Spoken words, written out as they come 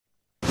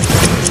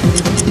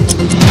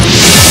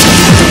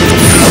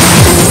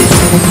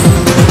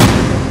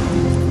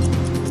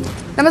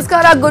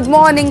ನಮಸ್ಕಾರ, good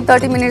morning.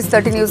 30 minutes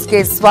 30 ನ್ಯೂಸ್ಗೆ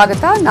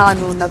ಸ್ವಾಗತ.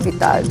 ನಾನು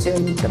ನವಿತಾ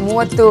ಜೈಂತ್.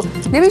 30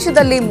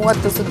 ನಿಮಿಷದಲ್ಲಿ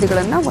 30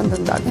 ಸುದ್ದಿಗಳನ್ನು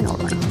ಒಂದೊಂದಾಗಿ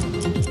ನೋಡೋಣ.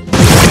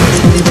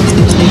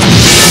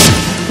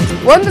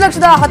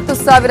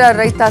 1,10,000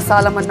 ರೈತ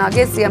ಸಾಲ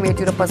ಮನ್ನಾಗೆ ಸಿಎಂ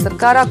ಯಡಿಯೂರಪ್ಪ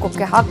ಸರ್ಕಾರ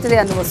ಕೊಕ್ಕೆ ಹಾಕ್ತಿದೆ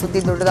ಅನ್ನುವ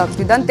ಸುದ್ದಿ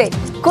ದೊಡ್ಡದಾಗ್ತಿದ್ದಂತೆ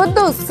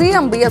ಖುದ್ದು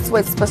ಸಿಎಂ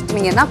ಬಿಎಸ್ವೈ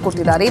ಸ್ಪಷ್ಟನೆಯನ್ನ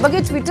ಕೊಟ್ಟಿದ್ದಾರೆ. ಈ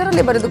ಬಗ್ಗೆ ಟ್ವಿಟರ್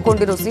ಅಲ್ಲಿ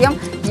ಬರೆದುಕೊಂಡಿರೋ ಸಿಎಂ,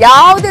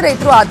 ಯಾವುದೇ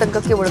ರೈತರು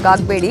ಆತಂಕಕ್ಕೆ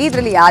ಒಳಗಾಗಬೇಡಿ,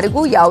 ಇದರಲ್ಲಿ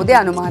ಯಾರಿಗೂ ಯಾವುದೇ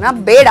ಅನುಮಾನ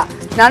ಬೇಡ,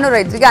 ನಾನು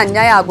ರೈತರಿಗೆ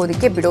ಅನ್ಯಾಯ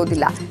ಆಗೋದಕ್ಕೆ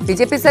ಬಿಡೋದಿಲ್ಲ,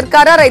 ಬಿಜೆಪಿ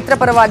ಸರ್ಕಾರ ರೈತರ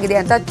ಪರವಾಗಿದೆ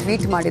ಅಂತ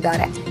ಟ್ವೀಟ್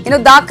ಮಾಡಿದ್ದಾರೆ. ಇನ್ನು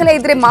ದಾಖಲೆ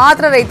ಇದ್ರೆ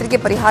ಮಾತ್ರ ರೈತರಿಗೆ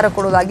ಪರಿಹಾರ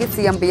ಕೊಡೋದಾಗಿ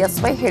ಸಿಎಂ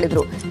ಬಿಎಸ್ವೈ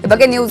ಹೇಳಿದ್ರು. ಈ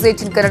ಬಗ್ಗೆ ನ್ಯೂಸ್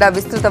 18 ಕನ್ನಡ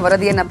ವಿಸ್ತೃತ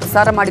ವರದಿಯನ್ನ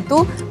ಪ್ರಸಾರ ಮಾಡಿತ್ತು.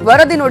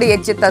 ವರದಿ ನೋಡಿ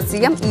ಎಚ್ಚೆತ್ತ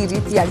ಸಿಎಂ ಈ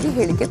ರೀತಿಯಾಗಿ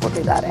ಹೇಳಿಕೆ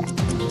ಕೊಟ್ಟಿದ್ದಾರೆ.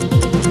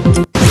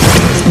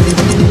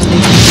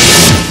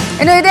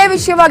 ಇನ್ನು ಇದೇ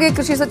ವಿಷಯವಾಗಿ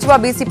ಕೃಷಿ ಸಚಿವ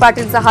ಬಿಸಿ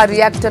ಪಾಟೀಲ್ ಸಹ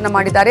ರಿಯಾಕ್ಟ್ ಅನ್ನು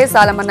ಮಾಡಿದ್ದಾರೆ.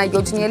 ಸಾಲ ಮನ್ನಾ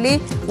ಯೋಜನೆಯಲ್ಲಿ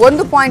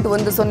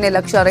 1.10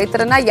 ಲಕ್ಷ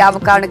ರೈತರನ್ನ ಯಾವ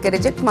ಕಾರಣಕ್ಕೆ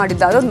ರಿಜೆಕ್ಟ್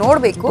ಮಾಡಿದ್ದಾರೋ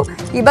ನೋಡಬೇಕು,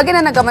 ಈ ಬಗ್ಗೆ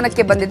ನನ್ನ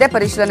ಗಮನಕ್ಕೆ ಬಂದಿದೆ,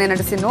 ಪರಿಶೀಲನೆ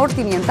ನಡೆಸಿ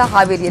ನೋಡ್ತೀನಿ ಅಂತ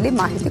ಹಾವೇರಿಯಲ್ಲಿ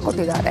ಮಾಹಿತಿ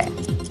ಕೊಟ್ಟಿದ್ದಾರೆ.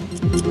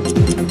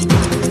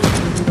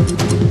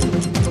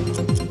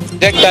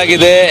 ರಿಜೆಕ್ಟ್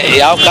ಆಗಿದೆ,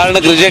 ಯಾವ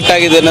ಕಾರಣಕ್ಕೆ ರಿಜೆಕ್ಟ್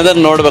ಆಗಿದೆ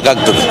ಅನ್ನೋದನ್ನು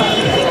ನೋಡಬೇಕಾಗ್ತದೆ.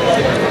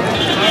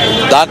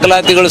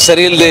 ದಾಖಲಾತಿಗಳು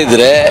ಸರಿ ಇಲ್ಲದೆ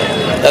ಇದ್ರೆ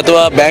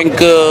ಅಥವಾ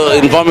ಬ್ಯಾಂಕ್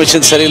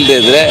ಇನ್ಫಾರ್ಮೇಷನ್ ಸರಿ ಇಲ್ಲದೆ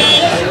ಇದ್ರೆ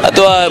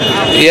ಅಥವಾ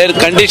ಏನು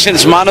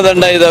ಕಂಡೀಷನ್ಸ್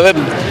ಮಾನದಂಡ ಇದ್ದಾವೆ,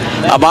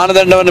 ಆ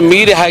ಮಾನದಂಡವನ್ನು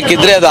ಮೀರಿ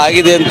ಹಾಕಿದರೆ ಅದು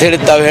ಆಗಿದೆ ಅಂತ ಹೇಳಿ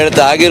ತಾವು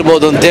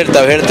ಆಗಿರ್ಬೋದು ಅಂತ ಹೇಳಿ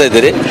ತಾವು ಹೇಳ್ತಾ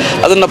ಇದ್ದೀರಿ.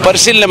 ಅದನ್ನು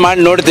ಪರಿಶೀಲನೆ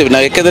ಮಾಡಿ ನೋಡ್ತೀವಿ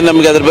ನಾವು, ಯಾಕೆಂದರೆ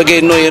ನಮಗೆ ಅದ್ರ ಬಗ್ಗೆ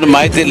ಇನ್ನೂ ಏನು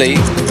ಮಾಹಿತಿ ಇಲ್ಲ.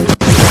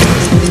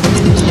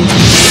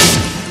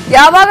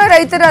 ಯಾವಾಗ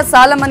ರೈತರ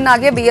ಸಾಲ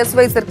ಮನ್ನಾಗೆ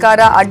ಬಿಎಸ್ವೈ ಸರ್ಕಾರ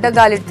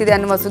ಅಡ್ಡಗಾಲಿಡ್ತಿದೆ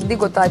ಅನ್ನುವ ಸುದ್ದಿ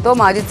ಗೊತ್ತಾಯ್ತೋ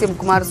ಮಾಜಿ ಸಿಎಂ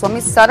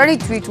ಕುಮಾರಸ್ವಾಮಿ ಸರಣಿ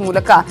ಟ್ವೀಟ್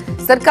ಮೂಲಕ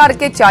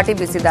ಸರ್ಕಾರಕ್ಕೆ ಚಾಟಿ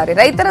ಬೀಸಿದ್ದಾರೆ.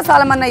 ರೈತರ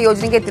ಸಾಲ ಮನ್ನಾ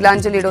ಯೋಜನೆಗೆ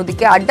ತಿಲಾಂಜಲಿ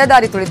ಇಡೋದಕ್ಕೆ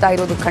ಅಡ್ಡದಾರಿ ತುಳಿತಾ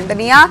ಇರೋದು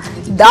ಖಂಡನೀಯ.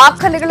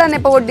 ದಾಖಲೆಗಳ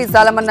ನೆಪವೊಡ್ಡಿ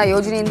ಸಾಲ ಮನ್ನಾ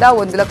ಯೋಜನೆಯಿಂದ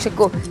 1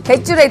 ಲಕ್ಷಕ್ಕೂ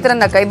ಹೆಚ್ಚು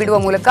ರೈತರನ್ನ ಕೈಬಿಡುವ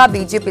ಮೂಲಕ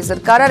ಬಿಜೆಪಿ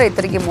ಸರ್ಕಾರ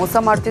ರೈತರಿಗೆ ಮೋಸ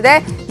ಮಾಡುತ್ತಿದೆ.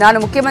 ನಾನು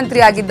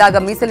ಮುಖ್ಯಮಂತ್ರಿ ಆಗಿದ್ದಾಗ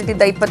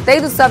ಮೀಸಲಿಟ್ಟಿದ್ದ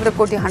 25,000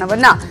 ಕೋಟಿ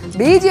ಹಣವನ್ನ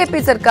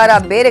ಬಿಜೆಪಿ ಸರ್ಕಾರ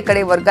ಬೇರೆ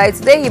ಕಡೆ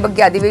ವರ್ಗಾಯಿಸಿದೆ. ಈ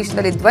ಬಗ್ಗೆ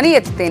ಅಧಿವೇಶನದಲ್ಲಿ ಧ್ವನಿ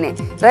ಎತ್ತುತ್ತೇನೆ,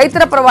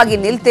 ರೈತರ ಪರವಾಗಿ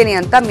ನಿಲ್ತೇನೆ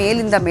ಅಂತ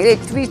ಮೇಲಿಂದ ಮೇಲೆ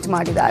ಟ್ವೀಟ್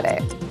ಮಾಡಿದ್ದಾರೆ.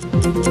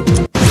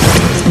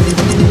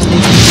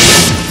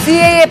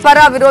 ಸಿಎಎ ಪರ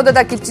ವಿರೋಧದ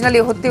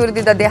ಕಿಚ್ಚಿನಲ್ಲಿ ಹೊತ್ತಿ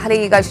ಉರಿದಿದ್ದ ದೆಹಲಿ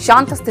ಈಗ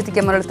ಶಾಂತ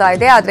ಸ್ಥಿತಿಗೆ ಮರಳುತ್ತಾ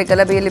ಇದೆ. ಆದರೆ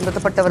ಗಲಭೆಯಲ್ಲಿ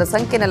ಮೃತಪಟ್ಟವರ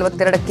ಸಂಖ್ಯೆ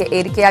 42ಕ್ಕೆ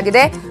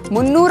ಏರಿಕೆಯಾಗಿದೆ.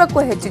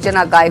 300ಕ್ಕೂ ಹೆಚ್ಚು ಜನ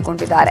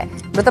ಗಾಯಗೊಂಡಿದ್ದಾರೆ.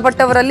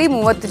 ಮೃತಪಟ್ಟವರಲ್ಲಿ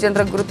 30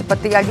 ಜನರ ಗುರುತು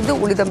ಪತ್ತೆಯಾಗಿದ್ದು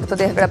ಉಳಿದ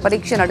ಮೃತದೇಹಗಳ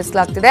ಪರೀಕ್ಷೆ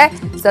ನಡೆಸಲಾಗುತ್ತಿದೆ.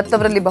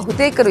 ಸತ್ತವರಲ್ಲಿ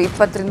ಬಹುತೇಕರು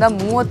 20 ರಿಂದ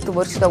 30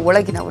 ವರ್ಷದ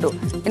ಒಳಗಿನವರು.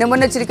 ಇನ್ನು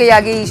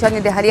ಮುನ್ನೆಚ್ಚರಿಕೆಯಾಗಿ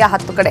ಈಶಾನ್ಯ ದೆಹಲಿಯ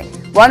 10 ಕಡೆ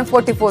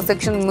 144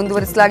 ಸೆಕ್ಷನ್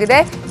ಮುಂದುವರಿಸಲಾಗಿದೆ.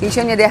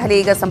 ಈಶಾನ್ಯ ದೆಹಲಿ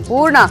ಈಗ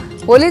ಸಂಪೂರ್ಣ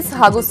ಪೊಲೀಸ್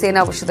ಹಾಗೂ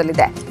ಸೇನಾ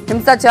ವಶದಲ್ಲಿದೆ.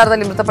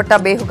 ಹಿಂಸಾಚಾರದಲ್ಲಿ ಮೃತಪಟ್ಟ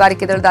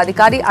ಬೇಹುಗಾರಿಕೆ ದಳದ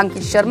ಅಧಿಕಾರಿ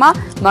ಅಂಕಿತ್ ಶರ್ಮಾ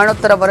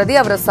ಮರಣೋತ್ತರ ವರದಿ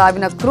ಅವರ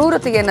ಸಾವಿನ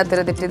ಕ್ರೂರತೆಯನ್ನು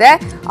ತೆರೆದಿಟ್ಟಿದೆ.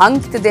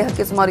 ಅಂಕಿತ್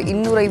ದೇಹಕ್ಕೆ ಸುಮಾರು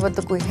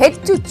 250ಕ್ಕೂ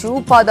ಹೆಚ್ಚು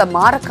ಚೂಪಾದ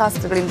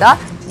ಮಾರಕಾಸ್ತ್ರಗಳಿಂದ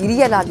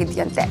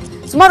ಇರಿಯಲಾಗಿದೆಯಂತೆ.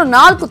 ಸುಮಾರು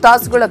 4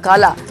 ತಾಸುಗಳ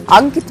ಕಾಲ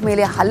ಅಂಕಿತ್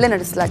ಮೇಲೆ ಹಲ್ಲೆ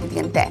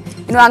ನಡೆಸಲಾಗಿದೆಯಂತೆ.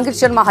 ಇನ್ನು ಅಂಕಿತ್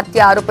ಶರ್ಮಾ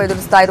ಹತ್ಯೆ ಆರೋಪ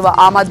ಎದುರಿಸ್ತಾ ಇರುವ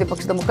ಆಮ್ ಆದ್ಮಿ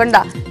ಪಕ್ಷದ ಮುಖಂಡ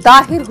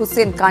ತಾಹಿರ್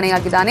ಹುಸೇನ್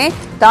ಕಾಣೆಯಾಗಿದ್ದಾನೆ.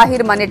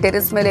 ತಾಹಿರ್ ಮನೆ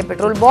ಟೆರೆಸ್ ಮೇಲೆ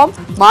ಪೆಟ್ರೋಲ್ ಬಾಂಬ್,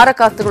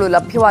 ಮಾರಕಾಸ್ತ್ರಗಳು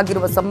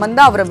ಲಭ್ಯವಾಗಿರುವ ಸಂಬಂಧ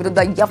ಅವರ ವಿರುದ್ಧ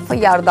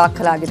ಎಫ್ಐಆರ್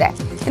ದಾಖಲಾಗಿದೆ.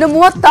 ಇನ್ನು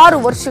 36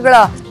 ವರ್ಷಗಳ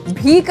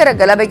ಭೀಕರ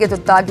ಗಲಭೆಗೆ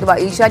ತುತ್ತಾಗಿರುವ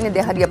ಈಶಾನ್ಯ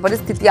ದೆಹಲಿಯ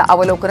ಪರಿಸ್ಥಿತಿಯ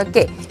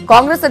ಅವಲೋಕನಕ್ಕೆ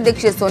ಕಾಂಗ್ರೆಸ್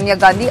ಅಧ್ಯಕ್ಷೆ ಸೋನಿಯಾ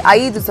ಗಾಂಧಿ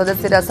 5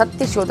 ಸದಸ್ಯರ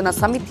ಸತ್ಯ ಶೋಧನಾ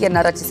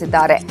ಸಮಿತಿಯನ್ನ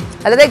ರಚಿಸಿದ್ದಾರೆ.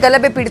 ಅಲ್ಲದೆ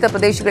ಗಲಭೆ ಪೀಡಿತ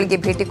ಪ್ರದೇಶಗಳಿಗೆ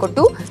ಭೇಟಿ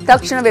ಕೊಟ್ಟು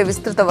ತಕ್ಷಣವೇ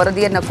ವಿಸ್ತೃತ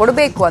ವರದಿಯನ್ನ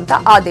ಕೊಡಬೇಕು ಅಂತ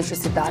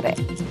ಆದೇಶಿಸಿದ್ದಾರೆ.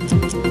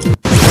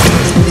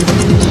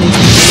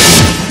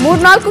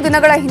 3-4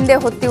 ದಿನಗಳ ಹಿಂದೆ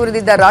ಹೊತ್ತಿ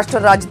ಉರಿದಿದ್ದ ರಾಷ್ಟ್ರ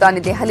ರಾಜಧಾನಿ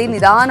ದೆಹಲಿ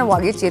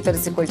ನಿಧಾನವಾಗಿ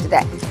ಚೇತರಿಸಿಕೊಳ್ತಿದೆ.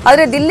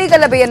 ಆದರೆ ದಿಲ್ಲಿ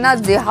ಗಲಭೆಯನ್ನ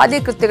ಜಿಹಾದಿ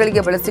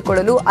ಕೃತ್ಯಗಳಿಗೆ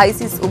ಬಳಸಿಕೊಳ್ಳಲು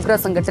ಐಸಿಸ್ ಉಗ್ರ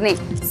ಸಂಘಟನೆ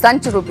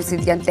ಸಂಚು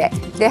ರೂಪಿಸಿದೆಯಂತೆ.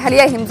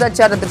 ದೆಹಲಿಯ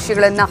ಹಿಂಸಾಚಾರ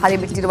ದೃಶ್ಯಗಳನ್ನು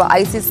ಹರಿಬಿಟ್ಟಿರುವ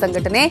ಐಸಿಸ್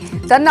ಸಂಘಟನೆ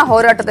ತನ್ನ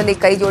ಹೋರಾಟದಲ್ಲಿ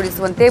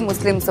ಕೈಜೋಡಿಸುವಂತೆ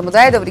ಮುಸ್ಲಿಂ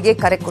ಸಮುದಾಯದವರಿಗೆ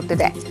ಕರೆ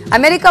ಕೊಟ್ಟಿದೆ.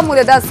 ಅಮೆರಿಕ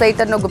ಮೂಲದ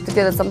ಸೈಟ್ ಅನ್ನೋ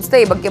ಗುಪ್ತಚರ ಸಂಸ್ಥೆ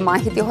ಈ ಬಗ್ಗೆ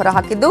ಮಾಹಿತಿ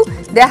ಹೊರಹಾಕಿದ್ದು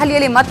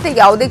ದೆಹಲಿಯಲ್ಲಿ ಮತ್ತೆ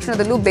ಯಾವುದೇ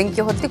ಕ್ಷಣದಲ್ಲೂ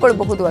ಬೆಂಕಿ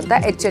ಹೊತ್ತಿಕೊಳ್ಳಬಹುದು ಅಂತ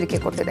ಎಚ್ಚರಿಕೆ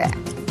ಕೊಟ್ಟಿದೆ.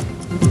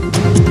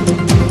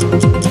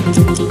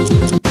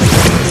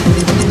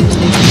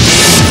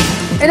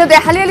 ಇನ್ನು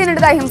ದೆಹಲಿಯಲ್ಲಿ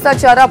ನಡೆದ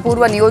ಹಿಂಸಾಚಾರ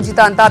ಪೂರ್ವ ನಿಯೋಜಿತ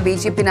ಅಂತ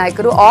ಬಿಜೆಪಿ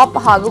ನಾಯಕರು ಆಪ್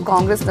ಹಾಗೂ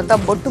ಕಾಂಗ್ರೆಸ್ನತ್ತ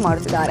ಬೊಟ್ಟು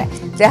ಮಾಡುತ್ತಿದ್ದಾರೆ.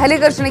 ದೆಹಲಿ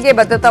ಘರ್ಷಣೆಗೆ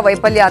ಭದ್ರತಾ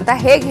ವೈಫಲ್ಯ ಅಂತ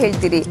ಹೇಗೆ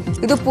ಹೇಳ್ತೀರಿ?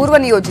 ಇದು ಪೂರ್ವ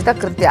ನಿಯೋಜಿತ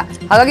ಕೃತ್ಯ,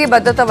 ಹಾಗಾಗಿ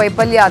ಭದ್ರತಾ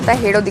ವೈಫಲ್ಯ ಅಂತ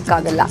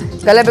ಹೇಳೋದಿಕ್ಕಾಗಲ್ಲ.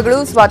 ಗಲಭೆಗಳು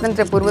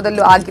ಸ್ವಾತಂತ್ರ್ಯ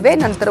ಪೂರ್ವದಲ್ಲೂ ಆಗಿವೆ,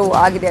 ನಂತರವೂ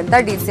ಆಗಿದೆ ಅಂತ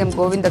ಡಿಸಿಎಂ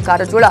ಗೋವಿಂದ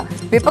ಕಾರಜೋಳ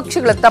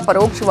ವಿಪಕ್ಷಗಳತ್ತ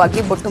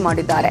ಪರೋಕ್ಷವಾಗಿ ಬೊಟ್ಟು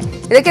ಮಾಡಿದ್ದಾರೆ.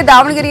 ಇದಕ್ಕೆ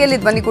ದಾವಣಗೆರೆಯಲ್ಲಿ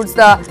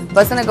ಧ್ವನಿಗೂಡಿಸಿದ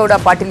ಬಸನಗೌಡ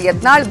ಪಾಟೀಲ್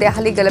ಯತ್ನಾಳ್,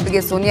 ದೆಹಲಿ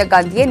ಗಲಭೆಗೆ ಸೋನಿಯಾ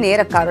ಗಾಂಧಿಯೇ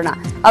ನೇರ ಕಾರಣ,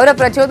 ಅವರ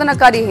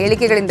ಪ್ರಚೋದನಕಾರಿ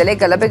ಹೇಳಿಕೆಗಳಿಂದಲೇ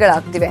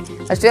ಗಲಭೆಗಳಾಗ್ತಿವೆ.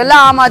 ಅಷ್ಟೇ ಅಲ್ಲ,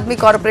 ಆಮ್ ಆದ್ಮಿ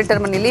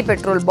ಕಾರ್ಪೊರೇಟರ್ ಮನೆಯಲ್ಲಿ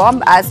ಪೆಟ್ರೋಲ್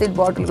ಬಾಂಬ್, ಆಸಿಡ್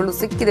ಬಾಟಲ್ಗಳು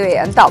ಸಿಕ್ಕಿವೆ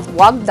ಅಂತ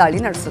ವಾಗ್ದಾಳಿ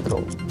ನಡೆಸಿದ್ರು.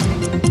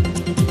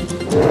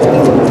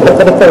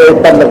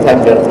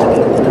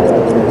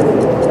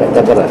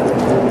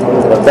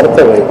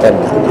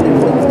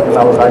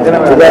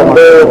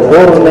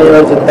 ಪೂರ್ವ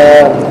ನಿಯೋಜಿತ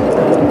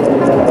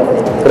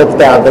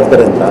ಕೃತ್ಯ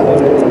ಆದದ್ದರಿಂದ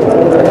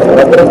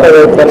ಭದ್ರತಾ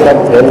ವೈಫಲ್ಯ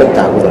ಅಂತ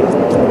ಹೇಳಲಿಕ್ಕಾಗುವುದಿಲ್ಲ.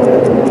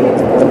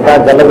 ಇಂಥ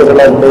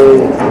ಗಲಭೆಗಳಲ್ಲಿ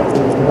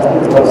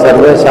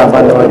ಸರ್ವೇ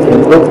ಸಾಮಾನ್ಯವಾಗಿ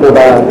ಇನ್ನೂ ಕೂಡ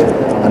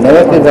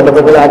ಅನೇಕ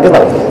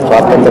ಗಲಭೆಗಳಾಗಿದ್ದಾವೆ.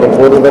 ಸ್ವಾತಂತ್ರ್ಯ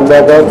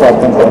ಪೂರ್ವದಲ್ಲಾಗ,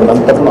 ಸ್ವಾತಂತ್ರ್ಯ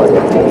ನಂತರನೂ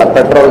ಆಗಿದೆ.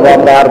 ಪೆಟ್ರೋಲ್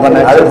ಬಾಂಬ್ ಯಾರ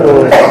ಮನೆಯಲ್ಲಿ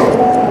ಸಿಕ್ಕು,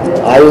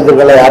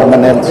 ಆಯುಧಗಳು ಯಾರ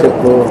ಮನೆಯಲ್ಲಿ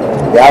ಸಿಕ್ಕು,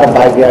 ಯಾರು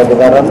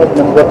ಭಾಗಿಯಾಗಿದ್ದಾರೆ ಅನ್ನೋದು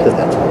ನಿಮ್ಗೆ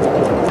ಗೊತ್ತಿದೆ.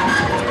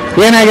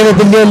 ಏನಾಗಿದೆ,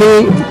 ದಿಲ್ಲಿಯಲ್ಲಿ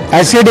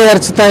ಆಸಿಡ್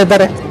ಎರಚ್ತಾ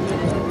ಇದ್ದಾರೆ,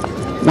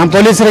 ನಮ್ಮ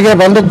ಪೊಲೀಸರಿಗೆ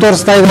ಬಂದೂಕು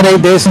ತೋರಿಸ್ತಾ ಇದ್ದಾರೆ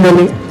ಈ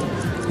ದೇಶದಲ್ಲಿ.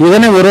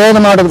 ಇದನ್ನೇ ವಿರೋಧ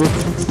ಮಾಡೋದು.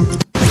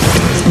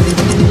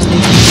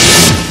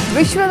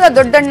 ವಿಶ್ವದ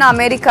ದೊಡ್ಡಣ್ಣ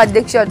ಅಮೆರಿಕ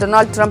ಅಧ್ಯಕ್ಷ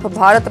ಡೊನಾಲ್ಡ್ ಟ್ರಂಪ್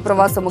ಭಾರತ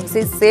ಪ್ರವಾಸ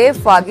ಮುಗಿಸಿ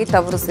ಸೇಫ್ ಆಗಿ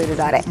ತವರು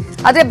ಸೇರಿದ್ದಾರೆ.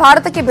 ಆದರೆ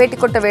ಭಾರತಕ್ಕೆ ಭೇಟಿ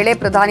ಕೊಟ್ಟ ವೇಳೆ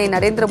ಪ್ರಧಾನಿ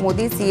ನರೇಂದ್ರ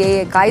ಮೋದಿ ಸಿಎಎ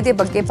ಕಾಯ್ದೆ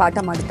ಬಗ್ಗೆ ಪಾಠ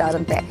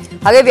ಮಾಡಿದ್ದಾರಂತೆ.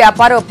 ಹಾಗೆ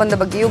ವ್ಯಾಪಾರ ಒಪ್ಪಂದ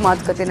ಬಗ್ಗೆಯೂ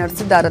ಮಾತುಕತೆ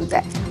ನಡೆಸಿದ್ದಾರಂತೆ.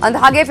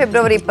 ಅಂದಹಾಗೆ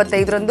ಫೆಬ್ರವರಿ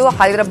 25ರಂದು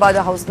ಹೈದರಾಬಾದ್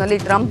ಹೌಸ್ನಲ್ಲಿ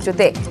ಟ್ರಂಪ್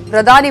ಜೊತೆ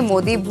ಪ್ರಧಾನಿ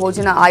ಮೋದಿ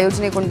ಭೋಜನ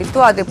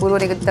ಆಯೋಜನೆಗೊಂಡಿತ್ತು. ಆದರೆ ಪೂರ್ವ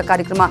ನಿಗದಿತ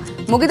ಕಾರ್ಯಕ್ರಮ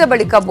ಮುಗಿದ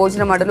ಬಳಿಕ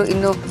ಭೋಜನ ಮಾಡಲು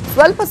ಇನ್ನು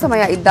ಸ್ವಲ್ಪ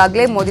ಸಮಯ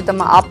ಇದ್ದಾಗಲೇ ಮೋದಿ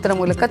ತಮ್ಮ ಆಪ್ತರ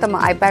ಮೂಲಕ ತಮ್ಮ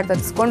ಐಪ್ಯಾಡ್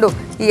ತರಿಸಿಕೊಂಡು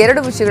ಈ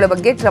ಎರಡು ವಿಷಯಗಳ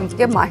ಬಗ್ಗೆ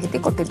ಟ್ರಂಪ್ಗೆ ಮಾಹಿತಿ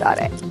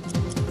ಕೊಟ್ಟಿದ್ದಾರೆ.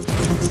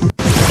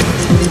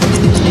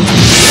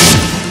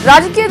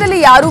 ರಾಜಕೀಯದಲ್ಲಿ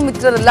ಯಾರೂ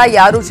ಮಿತ್ರರಲ್ಲ,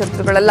 ಯಾರೂ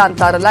ಶತ್ರುಗಳಲ್ಲ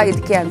ಅಂತಾರಲ್ಲ,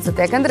 ಇದಕ್ಕೆ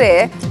ಅನ್ಸುತ್ತೆ. ಯಾಕಂದ್ರೆ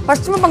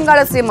ಪಶ್ಚಿಮ ಬಂಗಾಳ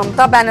ಸಿಎಂ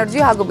ಮಮತಾ ಬ್ಯಾನರ್ಜಿ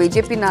ಹಾಗೂ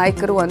ಬಿಜೆಪಿ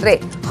ನಾಯಕರು ಅಂದ್ರೆ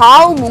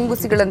ಹಾವು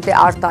ಮುಂಗುಸಿಗಳಂತೆ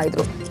ಆಡ್ತಾ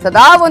ಇದ್ರು.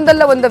 ಸದಾ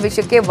ಒಂದಲ್ಲ ಒಂದು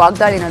ವಿಷಯಕ್ಕೆ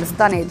ವಾಗ್ದಾಳಿ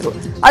ನಡೆಸ್ತಾನೆ ಇದ್ರು.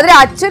 ಆದ್ರೆ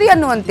ಅಚ್ಚರಿ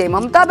ಅನ್ನುವಂತೆ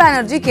ಮಮತಾ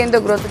ಬ್ಯಾನರ್ಜಿ ಕೇಂದ್ರ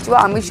ಗೃಹ ಸಚಿವ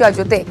ಅಮಿತ್ ಶಾ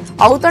ಜೊತೆ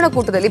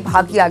ಔತಣಕೂಟದಲ್ಲಿ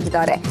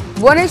ಭಾಗಿಯಾಗಿದ್ದಾರೆ.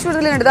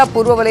 ಭುವನೇಶ್ವರದಲ್ಲಿ ನಡೆದ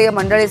ಪೂರ್ವ ವಲಯ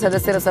ಮಂಡಳಿ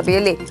ಸದಸ್ಯರ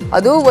ಸಭೆಯಲ್ಲಿ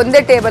ಅದು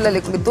ಒಂದೇ ಟೇಬಲ್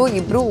ಅಲ್ಲಿ ಕುಳಿತು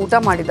ಇಬ್ರು ಊಟ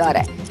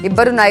ಮಾಡಿದ್ದಾರೆ.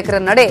 ಇಬ್ಬರು ನಾಯಕರ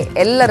ನಡೆ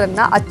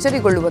ಎಲ್ಲರನ್ನ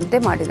ಅಚ್ಚರಿಗೊಳ್ಳುವಂತೆ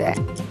ಮಾಡಿದೆ.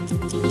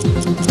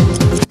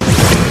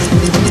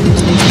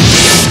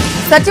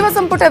 ಸಚಿವ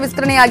ಸಂಪುಟ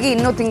ವಿಸ್ತರಣೆಯಾಗಿ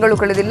ಇನ್ನೂ ತಿಂಗಳು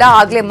ಕಳೆದಿಲ್ಲ.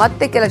 ಆಗಲೇ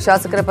ಮತ್ತೆ ಕೆಲ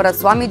ಶಾಸಕರ ಪರ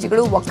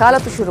ಸ್ವಾಮೀಜಿಗಳು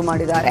ವಕಾಲತು ಶುರು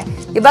ಮಾಡಿದ್ದಾರೆ.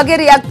 ಈ ಬಗ್ಗೆ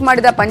ರಿಯಾಕ್ಟ್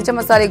ಮಾಡಿದ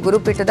ಪಂಚಮಸಾಲಿ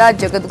ಗುರುಪೀಠದ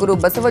ಜಗದ್ಗುರು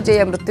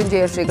ಬಸವಜಯ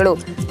ಮೃತ್ಯುಂಜಯ ಶ್ರೀಗಳು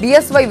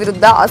ಬಿಎಸ್ವೈ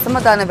ವಿರುದ್ಧ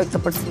ಅಸಮಾಧಾನ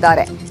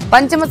ವ್ಯಕ್ತಪಡಿಸಿದ್ದಾರೆ.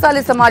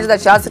 ಪಂಚಮಸಾಲಿ ಸಮಾಜದ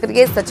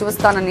ಶಾಸಕರಿಗೆ ಸಚಿವ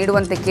ಸ್ಥಾನ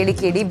ನೀಡುವಂತೆ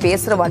ಕೇಳಿ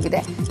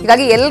ಬೇಸರವಾಗಿದೆ.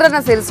 ಹೀಗಾಗಿ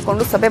ಎಲ್ಲರನ್ನ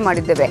ಸೇರಿಸಿಕೊಂಡು ಸಭೆ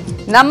ಮಾಡಿದ್ದೇವೆ.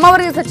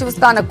 ನಮ್ಮವರಿಗೆ ಸಚಿವ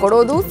ಸ್ಥಾನ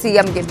ಕೊಡೋದು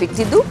ಸಿಎಂಗೆ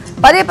ಬಿಟ್ಟಿದ್ದು,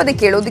 ಪದೇ ಪದೇ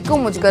ಕೇಳೋದಕ್ಕೂ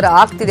ಮುಜುಗರ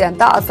ಆಗ್ತಿದೆ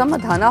ಅಂತ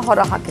ಅಸಮಾಧಾನ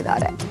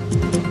ಹೊರಹಾಕಿದ್ದಾರೆ.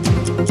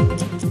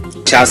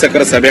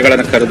 ಶಾಸಕರ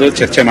ಸಭೆಗಳನ್ನು ಕರೆದು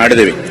ಚರ್ಚೆ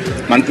ಮಾಡಿದ್ದೇವೆ.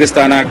 ಮಂತ್ರಿ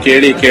ಸ್ಥಾನ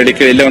ಕೇಳಿ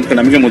ಇಲ್ಲೇ ಒಂದು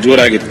ನಮಗೆ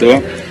ಮುಜುಗರಾಗಿತ್ತು.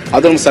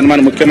 ಅದನ್ನು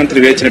ಸನ್ಮಾನ್ಯ ಮುಖ್ಯಮಂತ್ರಿ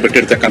ವಿವೇಚನೆ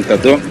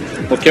ಬಿಟ್ಟಿರ್ತಕ್ಕಂಥದ್ದು.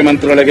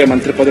 ಮುಖ್ಯಮಂತ್ರಿಗಳಿಗೆ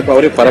ಮಂತ್ರಿ ಪದಕ್ಕೆ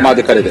ಅವರಿಗೆ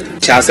ಪರಮಾಧಿಕಾರ ಇದೆ.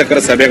 ಶಾಸಕರ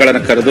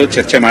ಸಭೆಗಳನ್ನು ಕರೆದು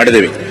ಚರ್ಚೆ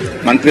ಮಾಡಿದ್ದೇವೆ.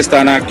 ಮಂತ್ರಿ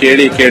ಸ್ಥಾನ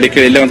ಕೇಳಿ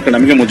ಇಲ್ಲೇ ಒಂದು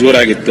ನಮಗೆ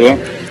ಮುಜುಗರಾಗಿತ್ತು.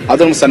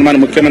 ಅದನ್ನು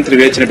ಸನ್ಮಾನ್ಯ ಮುಖ್ಯಮಂತ್ರಿ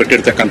ವಿವೇಚನೆ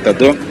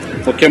ಬಿಟ್ಟಿರ್ತಕ್ಕಂಥದ್ದು.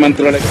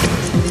 ಮುಖ್ಯಮಂತ್ರಿಗಳಿಗೆ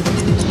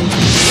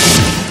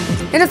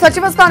ಇನ್ನು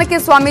ಸಚಿವ ಸ್ಥಾನಕ್ಕೆ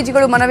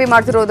ಸ್ವಾಮೀಜಿಗಳು ಮನವಿ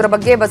ಮಾಡ್ತಿರೋದರ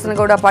ಬಗ್ಗೆ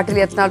ಬಸನಗೌಡ ಪಾಟೀಲ್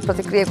ಯತ್ನಾಳ್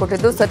ಪ್ರತಿಕ್ರಿಯೆ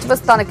ಕೊಟ್ಟಿದ್ದು, ಸಚಿವ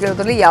ಸ್ಥಾನ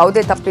ಕೇಳೋದ್ರಲ್ಲಿ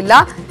ಯಾವುದೇ ತಪ್ಪಿಲ್ಲ.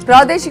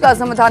 ಪ್ರಾದೇಶಿಕ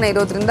ಅಸಮಾಧಾನ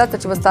ಇರೋದ್ರಿಂದ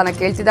ಸಚಿವ ಸ್ಥಾನ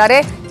ಕೇಳ್ತಿದ್ದಾರೆ.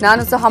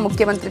 ನಾನು ಸಹ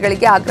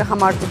ಮುಖ್ಯಮಂತ್ರಿಗಳಿಗೆ ಆಗ್ರಹ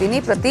ಮಾಡ್ತಿದ್ದೀನಿ.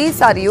 ಪ್ರತಿ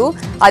ಸಾರಿಯೂ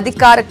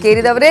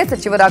ಅಧಿಕಾರಕ್ಕೇರಿದವರೇ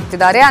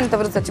ಸಚಿವರಾಗ್ತಿದ್ದಾರೆ.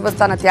 ಅಂತವರು ಸಚಿವ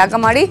ಸ್ಥಾನ ತ್ಯಾಗ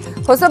ಮಾಡಿ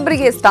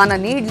ಹೊಸಬರಿಗೆ ಸ್ಥಾನ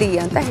ನೀಡಲಿ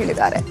ಅಂತ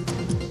ಹೇಳಿದ್ದಾರೆ.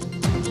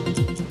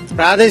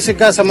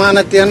 ಪ್ರಾದೇಶಿಕ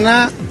ಸಮಾನತೆಯನ್ನ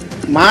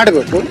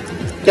ಮಾಡಬೇಕು.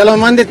 ಕೆಲವು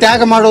ಮಂದಿ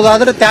ತ್ಯಾಗ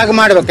ಮಾಡೋದಾದ್ರೆ ತ್ಯಾಗ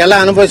ಮಾಡ್ಬೇಕು, ಎಲ್ಲ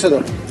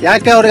ಅನುಭವಿಸೋದು.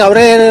 ಯಾಕೆ ಅವ್ರಿಗೆ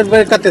ಅವರೇ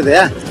ಇರ್ಬೇಕತ್ತಿದೆ?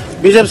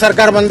 ಬಿಜೆಪಿ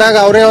ಸರ್ಕಾರ ಬಂದಾಗ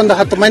ಅವರೇ ಒಂದು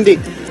 10 ಮಂದಿ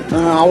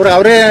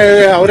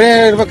ಅವರೇ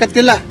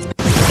ಇರ್ಬೇಕತ್ತಿಲ್ಲ.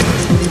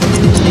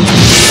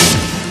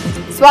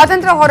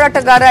 ಸ್ವಾತಂತ್ರ್ಯ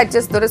ಹೋರಾಟಗಾರ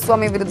ಎಚ್.ಎಸ್.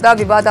 ದೊರೆಸ್ವಾಮಿ ವಿರುದ್ಧ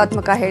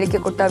ವಿವಾದಾತ್ಮಕ ಹೇಳಿಕೆ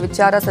ಕೊಟ್ಟ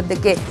ವಿಚಾರ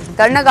ಸದ್ಯಕ್ಕೆ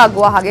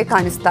ತಣ್ಣಗಾಗುವ ಹಾಗೆ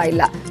ಕಾಣಿಸ್ತಾ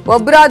ಇಲ್ಲ.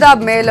 ಒಬ್ಬರಾದ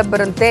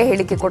ಮೇಲೊಬ್ಬರಂತೆ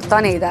ಹೇಳಿಕೆ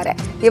ಕೊಡ್ತಾನೆ ಇದ್ದಾರೆ.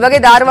 ಈ ಬಗ್ಗೆ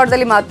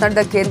ಧಾರವಾಡದಲ್ಲಿ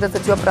ಮಾತನಾಡಿದ ಕೇಂದ್ರ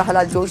ಸಚಿವ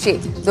ಪ್ರಹ್ಲಾದ್ ಜೋಶಿ,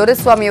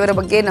 ದೊರೆಸ್ವಾಮಿಯವರ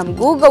ಬಗ್ಗೆ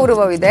ನಮಗೂ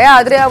ಗೌರವವಿದೆ,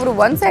 ಆದರೆ ಅವರು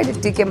ಒನ್ ಸೈಡ್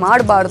ಟೀಕೆ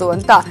ಮಾಡಬಾರದು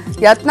ಅಂತ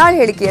ಯತ್ನಾಳ್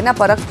ಹೇಳಿಕೆಯನ್ನ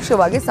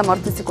ಪರೋಕ್ಷವಾಗಿ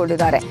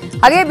ಸಮರ್ಥಿಸಿಕೊಂಡಿದ್ದಾರೆ.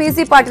 ಹಾಗೆ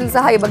ಬಿಸಿ ಪಾಟೀಲ್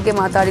ಸಹ ಈ ಬಗ್ಗೆ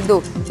ಮಾತಾಡಿದ್ದು,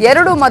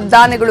 2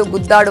 ಮತದಾನಗಳು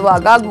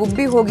ಗುದ್ದಾಡುವಾಗ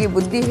ಗುಬ್ಬಿ ಹೋಗಿ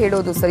ಬುದ್ಧಿ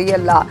ಹೇಳೋದು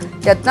ಸರಿಯಲ್ಲ.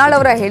 ಯತ್ನಾಳ್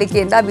ಅವರ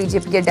ಹೇಳಿಕೆಯಿಂದ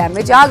ಬಿಜೆಪಿಗೆ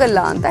ಡ್ಯಾಮೇಜ್ ಆಗಲ್ಲ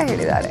ಅಂತ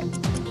ಹೇಳಿದ್ದಾರೆ.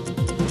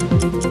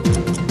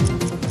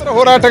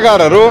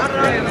 ಹೋರಾಟಗಾರರು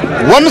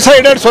ಒನ್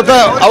ಸೈಡೆಡ್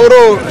ಸ್ವತಃ ಅವರು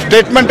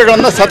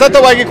ಸ್ಟೇಟ್ಮೆಂಟ್ಗಳನ್ನ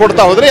ಸತತವಾಗಿ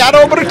ಕೊಡ್ತಾ ಹೋದ್ರೆ ಯಾರೋ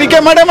ಒಬ್ರು ಟೀಕೆ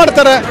ಮಾಡೇ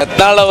ಮಾಡ್ತಾರೆ.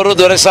 ಯತ್ನಾಳ್ ಅವರು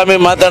ದೊರೆಸ್ವಾಮಿ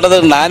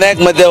ಮಾತಾಡೋದಕ್ಕೆ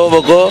ನಾನ್ಯಾಕೆ ಮಧ್ಯೆ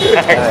ಹೋಗ್ಬೇಕು?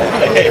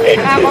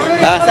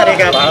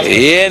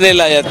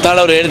 ಏನಿಲ್ಲ,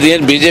 ಯತ್ನಾಳ್ ಅವ್ರು ಹೇಳಿದ್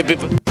ಏನ್ ಬಿಜೆಪಿ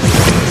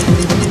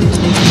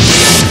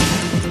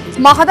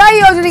ಮಹದಾಯಿ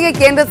ಯೋಜನೆಗೆ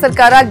ಕೇಂದ್ರ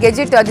ಸರ್ಕಾರ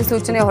ಗೆಜೆಟ್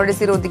ಅಧಿಸೂಚನೆ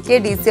ಹೊರಡಿಸಿರುವುದಕ್ಕೆ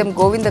ಡಿಸಿಎಂ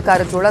ಗೋವಿಂದ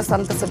ಕಾರಜೋಳ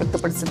ಸಂತಸ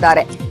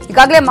ವ್ಯಕ್ತಪಡಿಸಿದ್ದಾರೆ.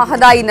 ಈಗಾಗಲೇ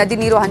ಮಹದಾಯಿ ನದಿ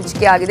ನೀರು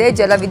ಹಂಚಿಕೆ ಆಗಿದೆ.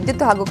 ಜಲ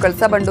ವಿದ್ಯುತ್ ಹಾಗೂ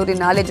ಕಳಸಾ ಬಂಡೂರಿ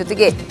ನಾಲೆ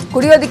ಜೊತೆಗೆ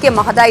ಕುಡಿಯೋದಕ್ಕೆ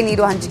ಮಹದಾಯಿ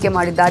ನೀರು ಹಂಚಿಕೆ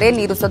ಮಾಡಿದ್ದಾರೆ.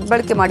 ನೀರು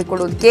ಸದ್ಬಳಕೆ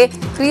ಮಾಡಿಕೊಳ್ಳುವುದಕ್ಕೆ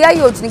ಕ್ರಿಯಾ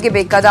ಯೋಜನೆಗೆ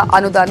ಬೇಕಾದ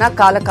ಅನುದಾನ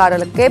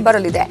ಕಾಲಕಾಲಕ್ಕೆ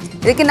ಬರಲಿದೆ.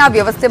 ಇದಕ್ಕೆ ನಾವು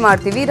ವ್ಯವಸ್ಥೆ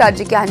ಮಾಡ್ತೀವಿ.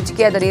 ರಾಜ್ಯಕ್ಕೆ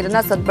ಹಂಚಿಕೆಯಾದ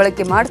ನೀರನ್ನ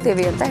ಸದ್ಬಳಕೆ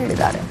ಮಾಡ್ತೇವೆ ಅಂತ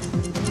ಹೇಳಿದ್ದಾರೆ.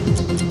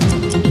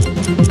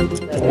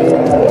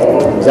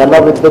 ಜಲ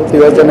ವಿದ್ಯುತ್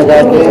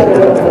ಯೋಜನೆಗಾಗಿ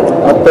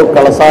ಮತ್ತು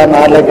ಕಳಸಾ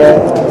ನಾಲೆಗೆ,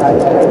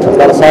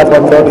 ಕಳಸಾ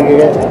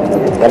ಬಂಡೂರಿಗೆ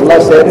ಎಲ್ಲ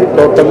ಸೇರಿ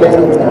ಟೋಟಲಿ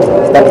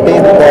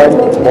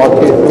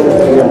 13.42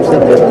 TMC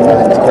ನೀರನ್ನು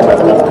ಹಂಚಿಕೆ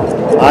ಮಾಡ್ತೀವಿ.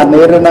 ಆ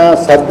ನೀರಿನ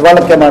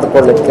ಸದ್ಬಳಕೆ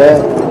ಮಾಡಿಕೊಳ್ಳಿಕ್ಕೆ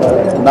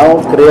ನಾವು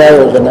ಕ್ರಿಯಾ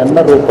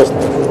ಯೋಜನೆಯನ್ನು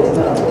ರೂಪಿಸ್ತೀವಿ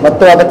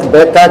ಮತ್ತು ಅದಕ್ಕೆ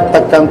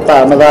ಬೇಕಾಗ್ತಕ್ಕಂಥ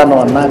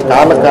ಅನುದಾನವನ್ನು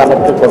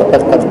ಕಾಲಕಾಲಕ್ಕೆ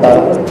ಕೊಡ್ತಕ್ಕಂಥ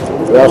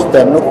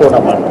ವ್ಯವಸ್ಥೆಯನ್ನು ಕೂಡ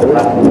ಮಾಡ್ತೀವಿ.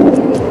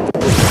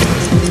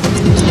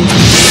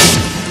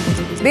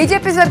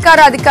 ಬಿಜೆಪಿ ಸರ್ಕಾರ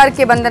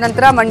ಅಧಿಕಾರಕ್ಕೆ ಬಂದ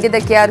ನಂತರ ಮಂಡ್ಯದ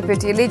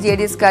ಕೆಆರ್ಪೇಟೆಯಲ್ಲಿ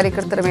ಜೆಡಿಎಸ್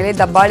ಕಾರ್ಯಕರ್ತರ ಮೇಲೆ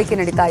ದಬ್ಬಾಳಿಕೆ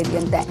ನಡೀತಾ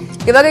ಇದೆಯಂತೆ.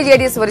 ಇವಾಗ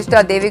ಜೆಡಿಎಸ್ ವರಿಷ್ಠ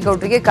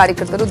ದೇವೇಗೌಡರಿಗೆ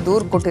ಕಾರ್ಯಕರ್ತರು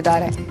ದೂರು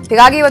ಕೊಟ್ಟಿದ್ದಾರೆ.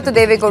 ಹೀಗಾಗಿ ಇವತ್ತು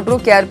ದೇವೇಗೌಡರು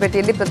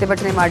ಕೆಆರ್ಪೇಟೆಯಲ್ಲಿ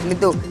ಪ್ರತಿಭಟನೆ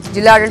ಮಾಡಲಿದ್ದು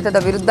ಜಿಲ್ಲಾಡಳಿತದ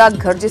ವಿರುದ್ಧ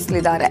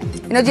ಘರ್ಜಿಸಲಿದ್ದಾರೆ.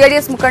 ಇನ್ನು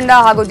ಜೆಡಿಎಸ್ ಮುಖಂಡ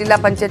ಹಾಗೂ ಜಿಲ್ಲಾ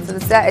ಪಂಚಾಯತ್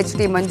ಸದಸ್ಯ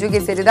ಎಚ್ಟಿ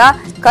ಮಂಜುಗೆ ಸೇರಿದ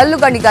ಕಲ್ಲು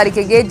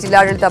ಗಣಿಗಾರಿಕೆಗೆ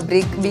ಜಿಲ್ಲಾಡಳಿತ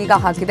ಬೀಗ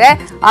ಹಾಕಿದೆ,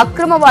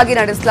 ಅಕ್ರಮವಾಗಿ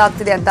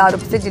ನಡೆಸಲಾಗುತ್ತಿದೆ ಅಂತ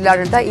ಆರೋಪಿಸಿ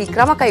ಜಿಲ್ಲಾಡಳಿತ ಈ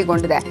ಕ್ರಮ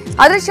ಕೈಗೊಂಡಿದೆ.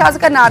 ಆದರೆ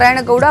ಶಾಸಕ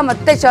ನಾರಾಯಣಗೌಡ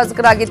ಮತ್ತೆ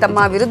ಶಾಸಕರಾಗಿ ತಮ್ಮ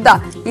ವಿರುದ್ಧ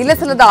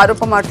ಇಲ್ಲಸಲ್ಲದ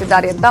ಆರೋಪ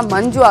ಮಾಡುತ್ತಿದ್ದಾರೆ ಅಂತ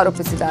ಮಂಜು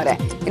ಆರೋಪಿಸಿದ್ದಾರೆ.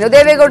 ಇನ್ನು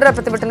ದೇವೇಗೌಡರ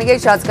ಪ್ರತಿಭಟನೆಗೆ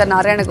ಶಾಸಕ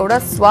ನಾರಾಯಣಗೌಡ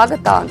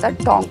ಸ್ವಾಗತ ಅಂತ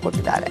ಟಾಂಗ್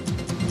ಕೊಟ್ಟಿದ್ದಾರೆ.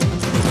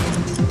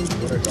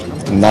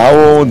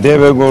 ನಾವು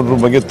ದೇವೇಗೌಡರ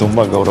ಬಗ್ಗೆ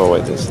ತುಂಬ ಗೌರವ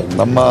ಇದೆ ಸರ್.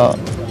 ನಮ್ಮ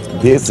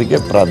ದೇಶಕ್ಕೆ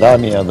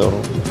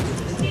ಪ್ರಧಾನಿಯಾದವರು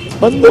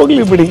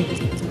ಬಂದೋಗ್ಲಿ ಬಿಡಿ,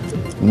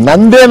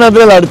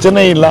 ನಂದೇನದ್ರಲ್ಲಿ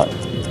ಅಡಚಣೆ ಇಲ್ಲ.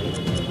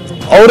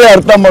 ಅವರೇ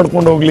ಅರ್ಥ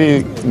ಮಾಡ್ಕೊಂಡು ಹೋಗ್ಲಿ,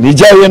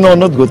 ನಿಜ ಏನು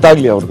ಅನ್ನೋದು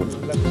ಗೊತ್ತಾಗ್ಲಿ ಅವ್ರಿಗೂ.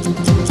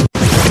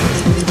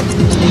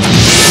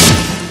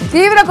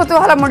 ತೀವ್ರ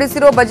ಕುತೂಹಲ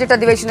ಮೂಡಿಸಿರುವ ಬಜೆಟ್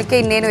ಅಧಿವೇಶನಕ್ಕೆ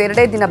ಇನ್ನೇನು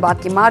 2 ದಿನ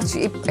ಬಾಕಿ. ಮಾರ್ಚ್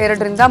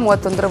 2ರಿಂದ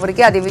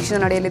 31ರವರೆಗೆ ಅಧಿವೇಶನ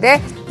ನಡೆಯಲಿದೆ.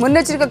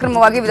 ಮುನ್ನೆಚ್ಚರಿಕಾ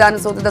ಕ್ರಮವಾಗಿ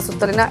ವಿಧಾನಸೌಧದ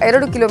ಸುತ್ತಲಿನ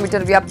 2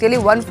 ಕಿಲೋಮೀಟರ್ ವ್ಯಾಪ್ತಿಯಲ್ಲಿ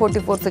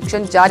 144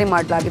 ಸೆಕ್ಷನ್ ಜಾರಿ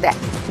ಮಾಡಲಾಗಿದೆ.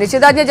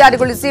 ನಿಷೇಧಾಜ್ಞೆ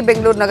ಜಾರಿಗೊಳಿಸಿ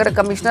ಬೆಂಗಳೂರು ನಗರ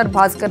ಕಮಿಷನರ್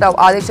ಭಾಸ್ಕರ್ ರಾವ್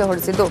ಆದೇಶ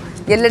ಹೊರಡಿಸಿದ್ದು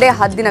ಎಲ್ಲೆಡೆ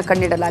ಹದ್ದಿನ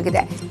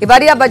ಕಣ್ಣಿಡಲಾಗಿದೆ. ಈ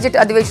ಬಾರಿಯ ಬಜೆಟ್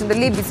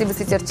ಅಧಿವೇಶನದಲ್ಲಿ ಬಿಸಿ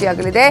ಬಿಸಿ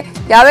ಚರ್ಚೆಯಾಗಲಿದೆ.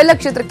 ಯಾವೆಲ್ಲ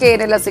ಕ್ಷೇತ್ರಕ್ಕೆ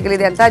ಏನೆಲ್ಲ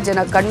ಸಿಗಲಿದೆ ಅಂತ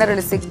ಜನ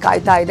ಕಣ್ಣರಳಿಸಿ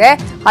ಕಾಯ್ತಾ ಇದೆ.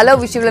 ಹಲವು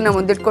ವಿಷಯಗಳನ್ನು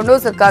ಮುಂದಿಟ್ಟುಕೊಂಡು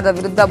ಸರ್ಕಾರದ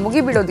ವಿರುದ್ಧ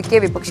ಮುಗಿಬೀಳೋದಕ್ಕೆ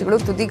ವಿಪಕ್ಷಗಳು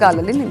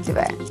ತುದಿಗಾಲಲ್ಲಿ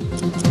ನಿಂತಿವೆ.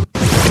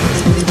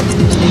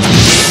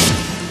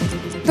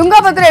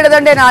 ತುಂಗಭದ್ರಾ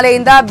ಎಡದಂಡೆ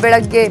ನಾಲೆಯಿಂದ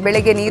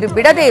ಬೆಳೆಗೆ ನೀರು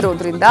ಬಿಡದೇ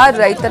ಇರೋದ್ರಿಂದ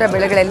ರೈತರ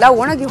ಬೆಳೆಗಳೆಲ್ಲ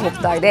ಒಣಗಿ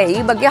ಹೋಗ್ತಾ ಇದೆ. ಈ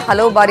ಬಗ್ಗೆ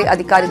ಹಲವು ಬಾರಿ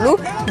ಅಧಿಕಾರಿಗಳು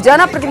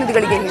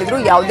ಜನಪ್ರತಿನಿಧಿಗಳಿಗೆ ಹೇಳಿದ್ರು,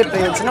 ಯಾವುದೇ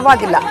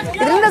ಪ್ರಯೋಜನವಾಗಿಲ್ಲ.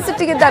 ಇದರಿಂದ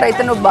ಸಿಟ್ಟಿಗೆದ್ದ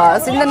ರೈತನೊಬ್ಬ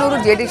ಸಿಂಧನೂರು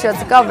ಜೆಡಿ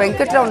ಶಾಸಕ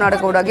ವೆಂಕಟರಾವ್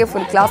ನಾಡಗೌಡಗೆ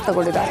ಫುಲ್ ಕ್ಲಾಸ್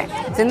ತಗೊಂಡಿದ್ದಾರೆ.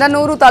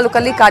 ಸಿಂಧನೂರು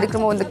ತಾಲೂಕಲ್ಲಿ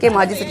ಕಾರ್ಯಕ್ರಮವೊಂದಕ್ಕೆ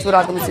ಮಾಜಿ ಸಚಿವರು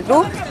ಆಗಮಿಸಿದ್ರು.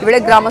 ಈ ವೇಳೆ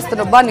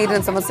ಗ್ರಾಮಸ್ಥನೊಬ್ಬ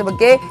ನೀರಿನ ಸಮಸ್ಯೆ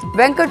ಬಗ್ಗೆ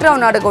ವೆಂಕಟರಾವ್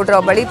ನಾಡಗೌಡರ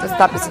ಬಳಿ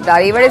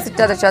ಪ್ರಸ್ತಾಪಿಸಿದ್ದಾರೆ. ಈ ವೇಳೆ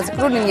ಸಿಟ್ಟಾದ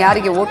ಶಾಸಕರು, ನೀನು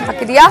ಯಾರಿಗೆ ವೋಟ್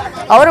ಹಾಕಿದೆಯಾ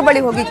ಅವರ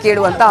ಬಳಿ ಹೋಗಿ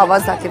ಕೇಳುವಂತ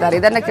ಆವಾಜ್ ಹಾಕಿದ್ದಾರೆ.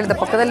 ಇದನ್ನ ಕೇಳಿದ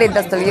ಪಕ್ಕದಲ್ಲೇ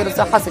ಇದ್ದ ಸ್ಥಳೀಯರು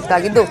ಸಹ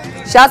ಸಿಟ್ಟಾಗಿದ್ದು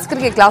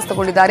ಶಾಸಕರಿಗೆ ಕ್ಲಾಸ್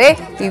ತಗೊಂಡಿದ್ದಾರೆ.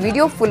 ಈ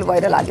ವಿಡಿಯೋ ಫುಲ್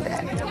ವೈರಲ್ ಆಗಿದೆ.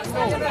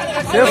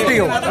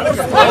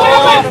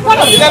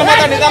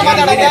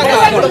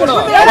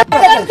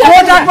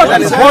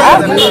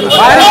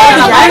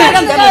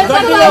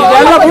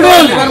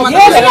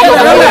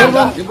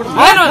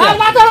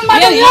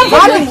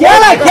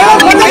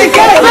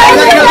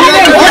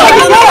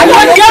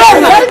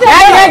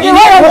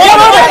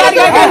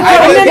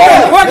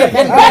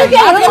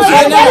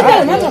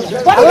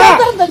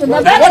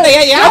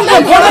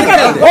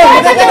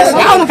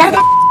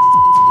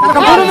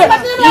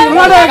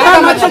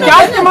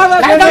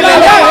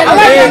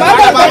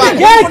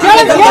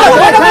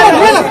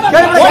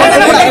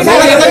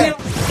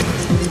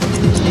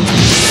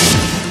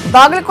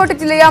 ಬಾಗಲಕೋಟೆ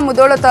ಜಿಲ್ಲೆಯ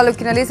ಮುಧೋಳ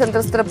ತಾಲೂಕಿನಲ್ಲಿ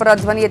ಸಂತ್ರಸ್ತರ ಪರ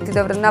ಧ್ವನಿ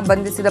ಎತ್ತಿದವರನ್ನ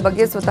ಬಂಧಿಸಿದ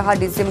ಬಗ್ಗೆ ಸ್ವತಃ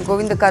ಡಿಸಿಎಂ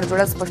ಗೋವಿಂದ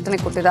ಕಾರಜೋಳ ಸ್ಪಷ್ಟನೆ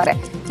ಕೊಟ್ಟಿದ್ದಾರೆ.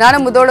 ನಾನು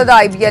ಮುಧೋಳದ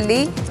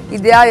ಐಬಿಯಲ್ಲಿ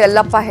ಇದೆಯಾ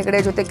ಯಲ್ಲಪ್ಪ ಹೆಗಡೆ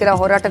ಜೊತೆ ಕೆಲ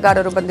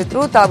ಹೋರಾಟಗಾರರು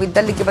ಬಂದಿದ್ರು.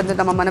 ತಾವಿದ್ದಲ್ಲಿಗೆ ಬಂದು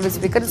ನಮ್ಮ ಮನವಿ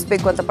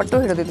ಸ್ವೀಕರಿಸಬೇಕು ಅಂತ ಪಟ್ಟು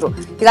ಹಿಡಿದಿದ್ರು.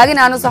 ಹೀಗಾಗಿ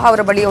ನಾನು ಸಹ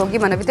ಅವರ ಬಳಿ ಹೋಗಿ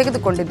ಮನವಿ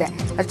ತೆಗೆದುಕೊಂಡಿದ್ದೆ.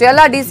 ಅಷ್ಟೇ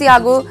ಅಲ್ಲ, ಡಿಸಿ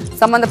ಹಾಗೂ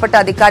ಸಂಬಂಧಪಟ್ಟ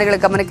ಅಧಿಕಾರಿಗಳ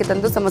ಗಮನಕ್ಕೆ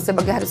ತಂದು ಸಮಸ್ಯೆ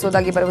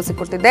ಬಗೆಹರಿಸುವುದಾಗಿ ಭರವಸೆ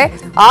ಕೊಟ್ಟಿದ್ದೆ.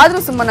 ಆದರೂ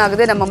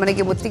ಸುಮ್ಮನಾಗದೆ ನಮ್ಮ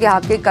ಮನೆಗೆ ಮುತ್ತಿಗೆ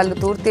ಹಾಕಿ ಕಲ್ಲು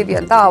ತೂರ್ತೀವಿ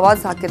ಅಂತ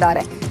ಆವಾಜ್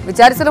ಹಾಕಿದ್ದಾರೆ.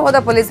 ವಿಚಾರಿಸಲು ಹೋದ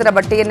ಪೊಲೀಸರ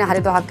ಬಟ್ಟೆಯನ್ನೇ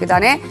ಹರಿದು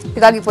ಹಾಕಿದ್ದಾನೆ.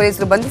 ಹೀಗಾಗಿ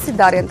ಪೊಲೀಸರು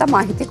ಬಂಧಿಸಿದ್ದಾರೆ ಅಂತ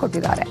ಮಾಹಿತಿ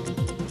ಕೊಟ್ಟಿದ್ದಾರೆ.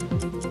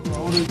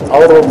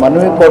 ಅವರು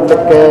ಮನವಿ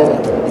ಕೊಡಲಿಕ್ಕೆ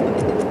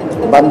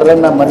ಬಂದ್ರೆ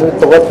ನಾ ಮನವಿ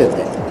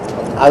ತಗೋತಿದ್ದೆ.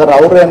 ಆದ್ರೆ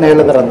ಅವ್ರು ಏನು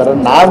ಹೇಳಿದ್ರು ಅಂದ್ರೆ,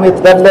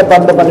 ನಾವಿದ್ದಲ್ಲೇ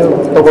ಬಂದು ಮನವಿ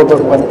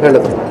ತಗೋಬೇಕು ಅಂತ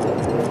ಹೇಳಿದ್ರು.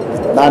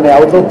 ನಾನು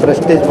ಯಾವುದೂ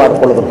ಪ್ರೆಸ್ಟೀಜ್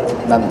ಮಾಡ್ಕೊಳ್ಳೋದಿಲ್ಲ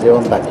ನನ್ನ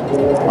ಜೀವನದಾಗ.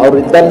 ಅವ್ರು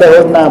ಇದ್ದಲ್ಲೇ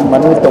ಹೋಗಿ ನಾ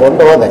ಮನವಿ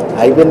ತೊಗೊಂಡು ಹೋದೆ.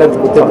 ಐಬಿನಲ್ಲಿ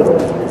ಕೂತಿದ್ರು,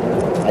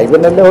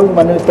 ಐಬಿನಲ್ಲೇ ಹೋಗಿ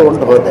ಮನವಿ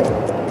ತೊಗೊಂಡು ಹೋದೆ.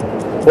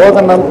 ಹೋದ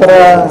ನಂತರ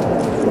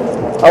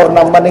ಅವ್ರು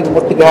ನಮ್ಮ ಮನೆಗೆ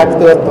ಮುತ್ತಿಗೆ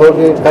ಹಾಕ್ತೀವಿ ಅಂತ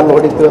ಹೋಗಿ ಕಲ್ಲು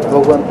ಹೊಡಿತೀವಿ ಅಂತ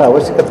ಹೋಗುವಂಥ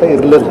ಅವಶ್ಯಕತೆ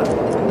ಇರಲಿಲ್ಲ.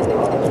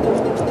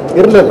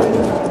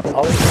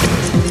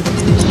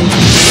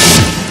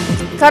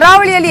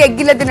 ಕರಾವಳಿಯಲ್ಲಿ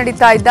ಎಗ್ಗಿಲ್ಲದೆ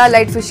ನಡೀತಾ ಇದ್ದ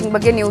ಲೈಟ್ ಫಿಶಿಂಗ್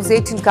ಬಗ್ಗೆ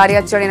News18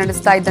 ಕಾರ್ಯಾಚರಣೆ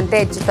ನಡೆಸ್ತಾ ಇದ್ದಂತೆ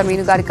ಎಚ್ಚೆತ್ತ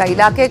ಮೀನುಗಾರಿಕಾ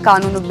ಇಲಾಖೆ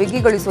ಕಾನೂನು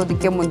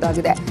ಬಿಗಿಗೊಳಿಸುವುದಕ್ಕೆ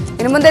ಮುಂದಾಗಿದೆ.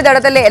 ಇನ್ನು ಮುಂದೆ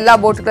ದಡದಲ್ಲೇ ಎಲ್ಲಾ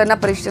ಬೋಟ್ಗಳನ್ನ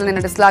ಪರಿಶೀಲನೆ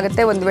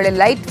ನಡೆಸಲಾಗುತ್ತೆ. ಒಂದು ವೇಳೆ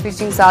ಲೈಟ್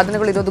ಫಿಶಿಂಗ್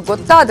ಸಾಧನಗಳು ಇರೋದು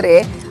ಗೊತ್ತಾದ್ರೆ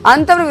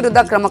ಅಂತವರ ವಿರುದ್ಧ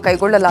ಕ್ರಮ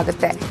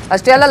ಕೈಗೊಳ್ಳಲಾಗುತ್ತೆ.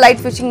 ಅಷ್ಟೇ ಅಲ್ಲ,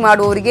 ಲೈಟ್ ಫಿಶಿಂಗ್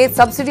ಮಾಡುವವರಿಗೆ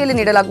ಸಬ್ಸಿಡಿಯಲ್ಲಿ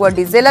ನೀಡಲಾಗುವ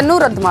ಡೀಸೆಲ್ ಅನ್ನು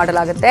ರದ್ದು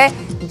ಮಾಡಲಾಗುತ್ತೆ.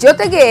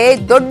 ಜೊತೆಗೆ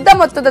ದೊಡ್ಡ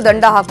ಮೊತ್ತದ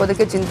ದಂಡ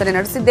ಹಾಕೋದಕ್ಕೆ ಚಿಂತನೆ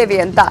ನಡೆಸಿದ್ದೇವೆ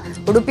ಅಂತ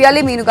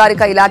ಉಡುಪಿಯಲ್ಲಿ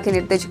ಮೀನುಗಾರಿಕಾ ಇಲಾಖೆ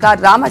ನಿರ್ದೇಶಕ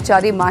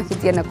ರಾಮಾಚಾರಿ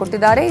ಮಾಹಿತಿಯನ್ನ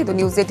ಕೊಟ್ಟಿದ್ದಾರೆ. ಇದು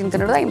News18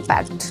 ಕನ್ನಡದ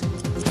ಇಂಪ್ಯಾಕ್ಟ್.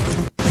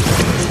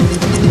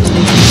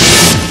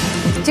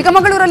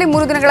 ಚಿಕ್ಕಮಗಳೂರಲ್ಲಿ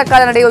 3 ದಿನಗಳ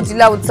ಕಾಲ ನಡೆಯುವ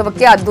ಜಿಲ್ಲಾ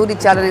ಉತ್ಸವಕ್ಕೆ ಅದ್ದೂರಿ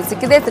ಚಾಲನೆ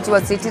ಸಿಕ್ಕಿದೆ. ಸಚಿವ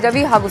ಸಿಟಿ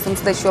ರವಿ ಹಾಗೂ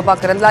ಸಂಸದೆ ಶೋಭಾ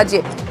ಕರಂದ್ಲಾಜೆ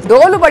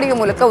ಡೋಲು ಬಡಿಯುವ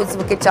ಮೂಲಕ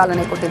ಉತ್ಸವಕ್ಕೆ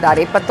ಚಾಲನೆ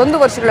ಕೊಟ್ಟಿದ್ದಾರೆ. 21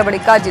 ವರ್ಷಗಳ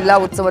ಬಳಿಕ ಜಿಲ್ಲಾ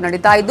ಉತ್ಸವ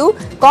ನಡೀತಾ ಇದ್ದು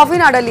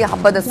ಕಾಫಿನಾಡಲ್ಲಿ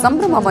ಹಬ್ಬದ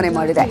ಸಂಭ್ರಮ ಮನೆ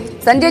ಮಾಡಿದೆ.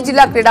 ಸಂಜೆ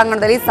ಜಿಲ್ಲಾ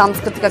ಕ್ರೀಡಾಂಗಣದಲ್ಲಿ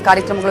ಸಾಂಸ್ಕೃತಿಕ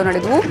ಕಾರ್ಯಕ್ರಮಗಳು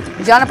ನಡೆದವು.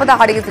 ಜಾನಪದ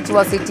ಹಾಡಿಗೆ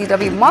ಸಚಿವ ಸಿಟಿ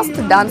ರವಿ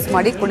ಮಸ್ತ್ ಡಾನ್ಸ್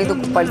ಮಾಡಿ ಕುಣಿದು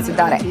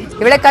ಕುಪ್ಪಳಿಸಿದ್ದಾರೆ.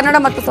 ಈ ವೇಳೆ ಕನ್ನಡ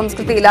ಮತ್ತು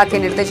ಸಂಸ್ಕೃತಿ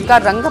ಇಲಾಖೆ ನಿರ್ದೇಶಕ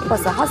ರಂಗಪ್ಪ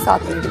ಸಹ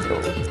ಸಾಥ್ ನೀಡಿದರು.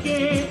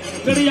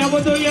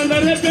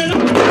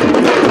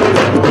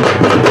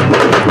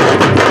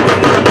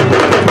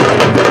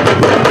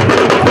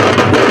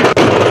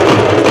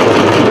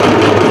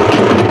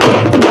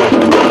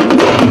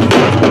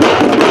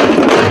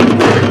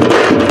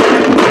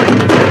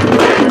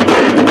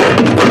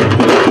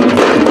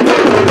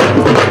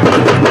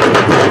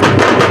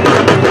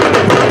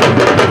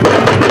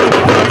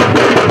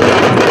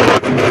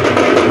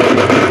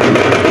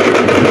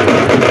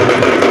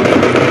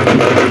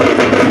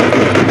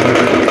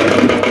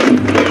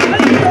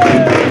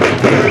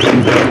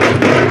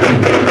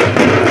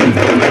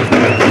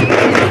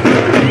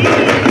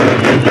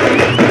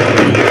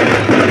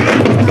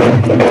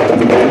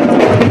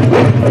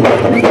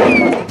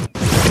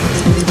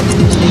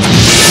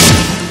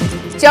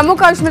 ಜಮ್ಮು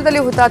ಕಾಶ್ಮೀರದಲ್ಲಿ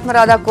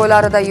ಹುತಾತ್ಮರಾದ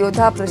ಕೋಲಾರದ ಯೋಧ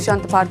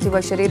ಪ್ರಶಾಂತ್ ಪಾರ್ಥಿವ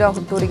ಶರೀರ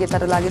ಹುಟ್ಟೂರಿಗೆ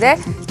ತರಲಾಗಿದೆ.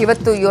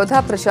 ಇವತ್ತು ಯೋಧ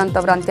ಪ್ರಶಾಂತ್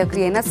ಅವರ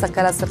ಅಂತ್ಯಕ್ರಿಯೆಯನ್ನು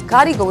ಸಕಲ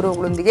ಸರ್ಕಾರಿ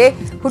ಗೌರವಗಳೊಂದಿಗೆ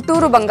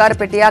ಹುಟ್ಟೂರು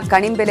ಬಂಗಾರಪೇಟೆಯ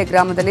ಕಣಿಂಬೆಲೆ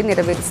ಗ್ರಾಮದಲ್ಲಿ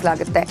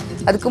ನೆರವೇರಿಸಲಾಗುತ್ತೆ.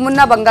 ಅದಕ್ಕೂ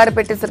ಮುನ್ನ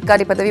ಬಂಗಾರಪೇಟೆ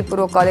ಸರ್ಕಾರಿ ಪದವಿ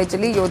ಪೂರ್ವ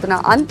ಕಾಲೇಜಲ್ಲಿ ಯೋಧನ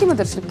ಅಂತಿಮ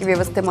ದರ್ಶನಕ್ಕೆ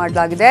ವ್ಯವಸ್ಥೆ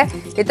ಮಾಡಲಾಗಿದೆ.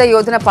 ಇತ್ತ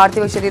ಯೋಧನ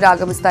ಪಾರ್ಥಿವ ಶರೀರ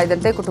ಆಗಮಿಸ್ತಾ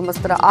ಇದ್ದಂತೆ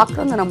ಕುಟುಂಬಸ್ಥರ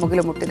ಆಕ್ರಂದನ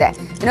ಮುಗಿಲು ಮುಟ್ಟಿದೆ.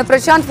 ಇನ್ನು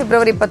ಪ್ರಶಾಂತ್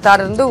ಫೆಬ್ರವರಿ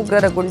 26ರಂದು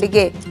ಉಗ್ರರ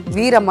ಗುಂಡಿಗೆ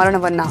ವೀರ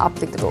ಮರಣವನ್ನ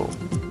ಅಪ್ಪಿದ್ರು.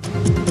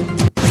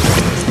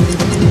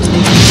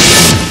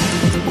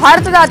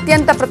 ಭಾರತದ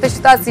ಅತ್ಯಂತ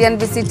ಪ್ರತಿಷ್ಠಿತ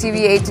ಸಿಎನ್ಬಿಸಿ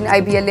ಟಿವಿ 18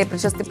 IBLA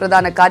ಪ್ರಶಸ್ತಿ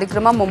ಪ್ರದಾನ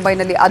ಕಾರ್ಯಕ್ರಮ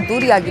ಮುಂಬೈನಲ್ಲಿ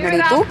ಅದ್ದೂರಿಯಾಗಿ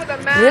ನಡೆಯಿತು.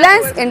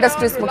 ರಿಲಯನ್ಸ್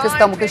ಇಂಡಸ್ಟ್ರೀಸ್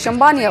ಮುಖ್ಯಸ್ಥ ಮುಖೇಶ್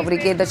ಅಂಬಾನಿ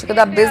ಅವರಿಗೆ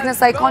ದಶಕದ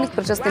ಬಿಸಿನೆಸ್ ಐಕಾನಿಕ್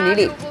ಪ್ರಶಸ್ತಿ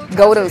ನೀಡಿ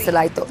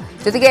ಗೌರವಿಸಲಾಯಿತು.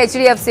 ಜೊತೆಗೆ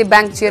HDFC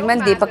bank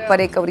chairman Deepak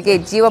Parekh ಅವರಿಗೆ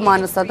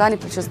ಜೀವಮಾನ ಸದಾನಿ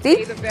ಪ್ರಶಸ್ತಿ,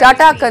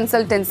 Tata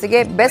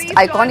ಕನ್ಸಲ್ಟೆನ್ಸಿಗೆ best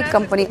iconic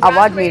company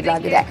award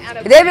ನೀಡಲಾಗಿದೆ.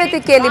 ಇದೇ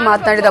ವೇದಿಕೆಯಲ್ಲಿ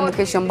ಮಾತನಾಡಿದ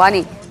ಮುಖೇಶ್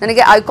ಅಂಬಾನಿ,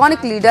 ನನಗೆ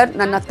ಐಕಾನಿಕ್ ಲೀಡರ್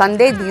ನನ್ನ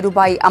ತಂದೆ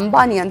ಧೀರುಭಾಯಿ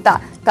ಅಂಬಾನಿ ಅಂತ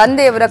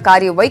ತಂದೆಯವರ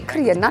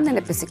ಕಾರ್ಯವೈಖರಿಯನ್ನ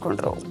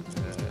ನೆನಪಿಸಿಕೊಂಡರು.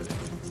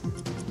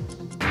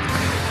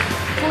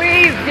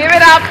 Please give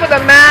it up for the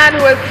man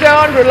who has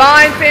turned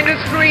Reliance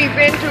Industries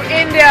into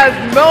India's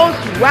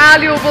most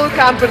valuable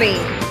company.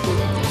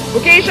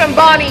 Mukesh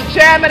Ambani,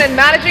 Chairman and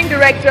Managing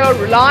Director,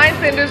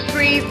 Reliance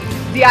Industries,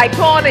 the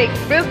iconic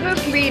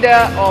business leader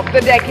of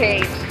the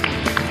decade.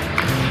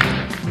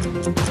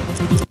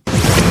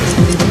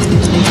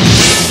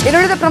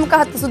 ಇನ್ನುಳಿದ ಪ್ರಮುಖ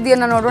 10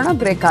 ಸುದ್ದಿಯನ್ನು ನೋಡೋಣ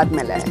break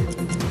ಆದ್ಮೇಲೆ.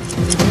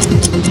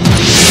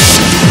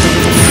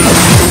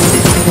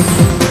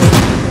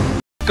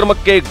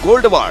 ಕ್ರಮಕ್ಕೆ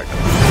gold award.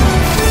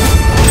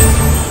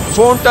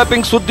 Phone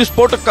tapping ಸುದ್ದಿ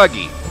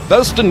ಸ್ಫೋಟಕ್ಕಾಗಿ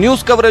best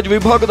news coverage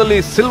ವಿಭಾಗದಲ್ಲಿ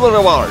silver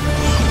award.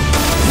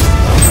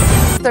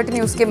 30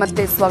 ನ್ಯೂಸ್ಗೆ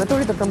ಮತ್ತೆ ಸ್ವಾಗತ.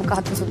 ಉಳಿದ ಪ್ರಮುಖ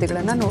 10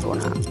 ಸುದ್ದಿಗಳನ್ನು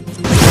ನೋಡೋಣ.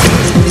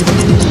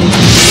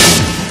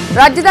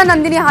 ರಾಜ್ಯದ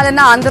ನಂದಿನಿ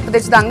ಹಾಲನ್ನು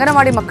ಆಂಧ್ರಪ್ರದೇಶದ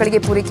ಅಂಗನವಾಡಿ ಮಕ್ಕಳಿಗೆ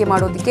ಪೂರೈಕೆ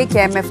ಮಾಡೋದಕ್ಕೆ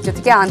KMF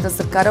ಜೊತೆಗೆ ಆಂಧ್ರ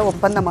ಸರ್ಕಾರ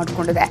ಒಪ್ಪಂದ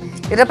ಮಾಡಿಕೊಂಡಿದೆ.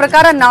 ಇದರ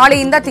ಪ್ರಕಾರ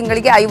ನಾಳೆಯಿಂದ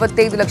ತಿಂಗಳಿಗೆ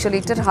 55 ಲಕ್ಷ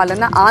ಲೀಟರ್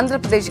ಹಾಲನ್ನು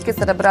ಆಂಧ್ರಪ್ರದೇಶಕ್ಕೆ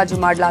ಸರಬರಾಜು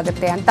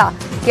ಮಾಡಲಾಗುತ್ತೆ ಅಂತ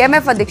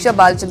KMF ಅಧ್ಯಕ್ಷ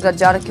ಬಾಲಚಂದ್ರ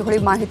ಜಾರಕಿಹೊಳಿ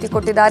ಮಾಹಿತಿ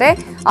ಕೊಟ್ಟಿದ್ದಾರೆ.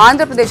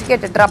 ಆಂಧ್ರಪ್ರದೇಶಕ್ಕೆ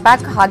ಟೆಟ್ರಾ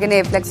ಪ್ಯಾಕ್ ಹಾಗೆಯೇ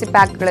ಫ್ಲೆಕ್ಸಿ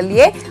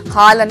ಪ್ಯಾಕ್ಗಳಲ್ಲಿಯೇ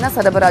ಹಾಲನ್ನು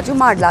ಸರಬರಾಜು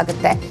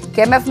ಮಾಡಲಾಗುತ್ತೆ.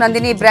 KMF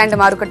ನಂದಿನಿ ಬ್ರ್ಯಾಂಡ್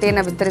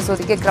ಮಾರುಕಟ್ಟೆಯನ್ನು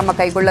ವಿಸ್ತರಿಸೋದಕ್ಕೆ ಕ್ರಮ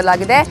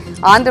ಕೈಗೊಳ್ಳಲಾಗಿದೆ.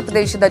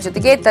 ಆಂಧ್ರಪ್ರದೇಶದ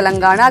ಜೊತೆಗೆ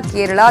ತೆಲಂಗಾಣ,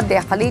 ಕೇರಳ,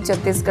 ದೆಹಲಿ,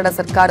 ಛತ್ತೀಸ್ಗಢ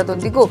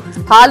ಸರ್ಕಾರದೊಂದಿಗೂ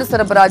ಹಾಲು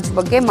ಸರಬರಾಜು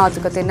ಬಗ್ಗೆ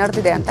ಮಾತುಕತೆ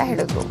ನಡೆದಿದೆ ಅಂತ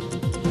ಹೇಳಿದರು.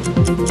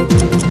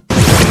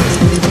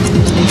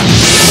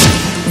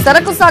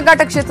 ಸರಕು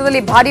ಸಾಗಾಟ ಕ್ಷೇತ್ರದಲ್ಲಿ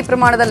ಭಾರಿ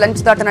ಪ್ರಮಾಣದ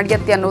ಲಂಚದಾಟ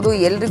ನಡೆಯುತ್ತೆ ಅನ್ನೋದು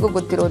ಎಲ್ರಿಗೂ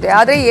ಗೊತ್ತಿರೋದೆ.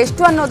 ಆದರೆ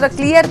ಎಷ್ಟು ಅನ್ನೋದರ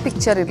ಕ್ಲಿಯರ್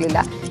ಪಿಕ್ಚರ್ ಇರಲಿಲ್ಲ.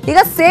 ಈಗ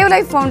ಸೇವ್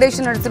ಲೈಫ್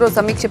ಫೌಂಡೇಶನ್ ನಡೆಸಿರೋ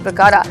ಸಮೀಕ್ಷೆ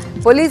ಪ್ರಕಾರ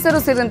ಪೊಲೀಸರು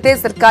ಸೇರಿದಂತೆ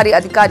ಸರ್ಕಾರಿ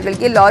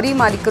ಅಧಿಕಾರಿಗಳಿಗೆ ಲಾರಿ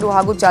ಮಾಲೀಕರು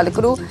ಹಾಗೂ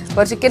ಚಾಲಕರು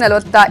ವರ್ಷಕ್ಕೆ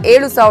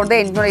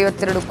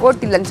 47,852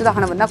 ಕೋಟಿ ಲಂಚದ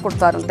ಹಣವನ್ನು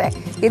ಕೊಡ್ತಾರಂತೆ.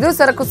 ಇದು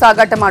ಸರಕು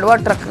ಸಾಗಾಟ ಮಾಡುವ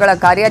ಟ್ರಕ್ಗಳ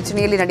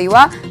ಕಾರ್ಯಾಚರಣೆಯಲ್ಲಿ ನಡೆಯುವ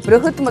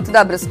ಬೃಹತ್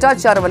ಮೊತ್ತದ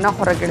ಭ್ರಷ್ಟಾಚಾರವನ್ನು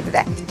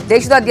ಹೊರಗೆಳೆದಿದೆ.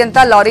 ದೇಶದಾದ್ಯಂತ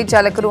ಲಾರಿ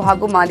ಚಾಲಕರು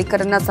ಹಾಗೂ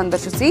ಮಾಲೀಕರನ್ನ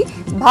ಸಂದರ್ಶಿಸಿ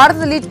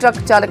ಭಾರತದಲ್ಲಿ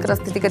ಟ್ರಕ್ ಚಾಲಕರ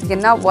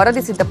ಸ್ಥಿತಿಗತಿಯನ್ನ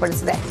ವರದಿ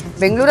ಸಿದ್ಧಪಡಿಸಿದೆ.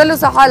 ಬೆಂಗಳೂರಲ್ಲೂ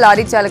ಸಹ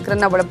ಲಾರಿ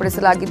ಚಾಲಕರನ್ನ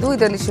ಒಳಪಡಿಸಲಾಗಿದ್ದು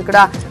ಇದರಲ್ಲಿ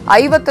ಶೇಕಡಾ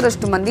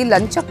 50ರಷ್ಟು ಮಂದಿ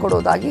ಲಂಚ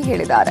ಕೊಡೋದಾಗಿ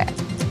ಹೇಳಿದ್ದಾರೆ.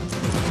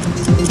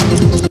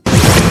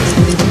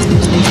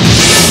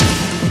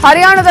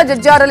 ಹರಿಯಾಣದ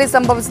ಜಜ್ಜಾರಲ್ಲಿ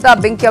ಸಂಭವಿಸಿದ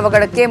ಬೆಂಕಿ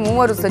ಅವಘಡಕ್ಕೆ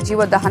 3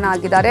 ಸಜೀವ ದಹನ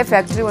ಆಗಿದ್ದಾರೆ.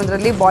 ಫ್ಯಾಕ್ಟರಿ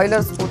ಒಂದರಲ್ಲಿ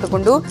ಬಾಯ್ಲರ್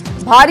ಸ್ಫೋಟಗೊಂಡು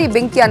ಭಾರೀ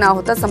ಬೆಂಕಿ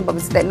ಅನಾಹುತ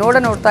ಸಂಭವಿಸಿದೆ.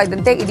 ನೋಡ್ತಾ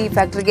ಇದ್ದಂತೆ ಇಡೀ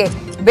ಫ್ಯಾಕ್ಟರಿಗೆ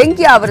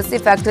ಬೆಂಕಿ ಆವರಿಸಿ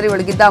ಫ್ಯಾಕ್ಟರಿ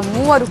ಒಳಗಿದ್ದ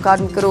 3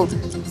 ಕಾರ್ಮಿಕರು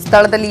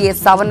ಸ್ಥಳದಲ್ಲಿಯೇ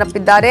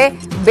ಸಾವನ್ನಪ್ಪಿದ್ದಾರೆ.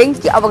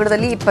 ಬೆಂಕಿ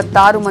ಅವಘಡದಲ್ಲಿ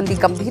 26 ಮಂದಿ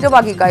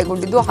ಗಂಭೀರವಾಗಿ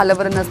ಗಾಯಗೊಂಡಿದ್ದು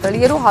ಹಲವರನ್ನ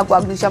ಸ್ಥಳೀಯರು ಹಾಗೂ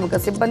ಅಗ್ನಿಶಾಮಕ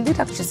ಸಿಬ್ಬಂದಿ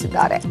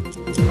ರಕ್ಷಿಸಿದ್ದಾರೆ.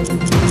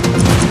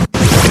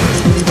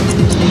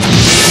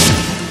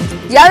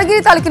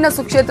 ಯಾದಗಿರಿ ತಾಲೂಕಿನ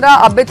ಸುಕ್ಷೇತ್ರ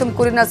ಅಬ್ಬೆ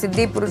ತುಮಕೂರಿನ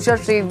ಸಿದ್ದಿ ಪುರುಷ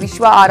ಶ್ರೀ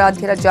ವಿಶ್ವ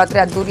ಆರಾಧ್ಯರ ಜಾತ್ರೆ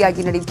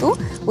ಅದ್ದೂರಿಯಾಗಿ ನಡೆಯಿತು.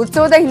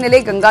 ಉತ್ಸವದ ಹಿನ್ನೆಲೆ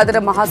ಗಂಗಾಧರ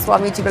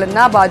ಮಹಾಸ್ವಾಮೀಜಿಗಳನ್ನ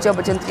ಬಾಜಾ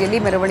ಭಜಂತ್ರಿಯಲ್ಲಿ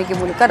ಮೆರವಣಿಗೆ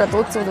ಮೂಲಕ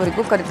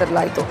ರಥೋತ್ಸವದವರೆಗೂ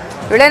ಕರೆತರಲಾಯಿತು.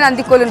 ವೇಳೆ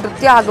ನಂದಿಕೋಲು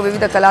ನೃತ್ಯ ಹಾಗೂ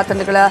ವಿವಿಧ ಕಲಾ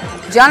ತಂಡಗಳ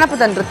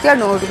ಜಾನಪದ ನೃತ್ಯ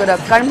ನೋಡುಗರ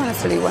ಕಣ್ಮನ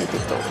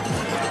ಸೆಳೆಯುವಂತಿತ್ತು.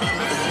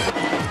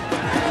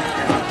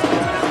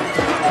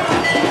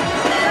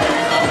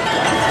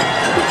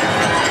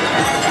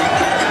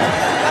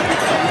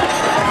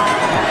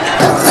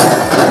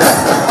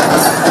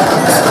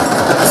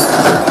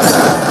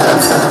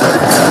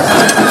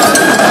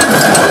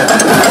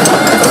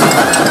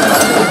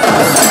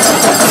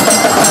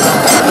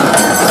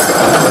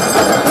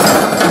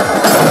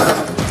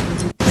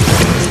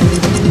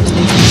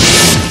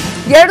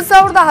 ಎರಡು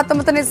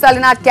 2019ನೇ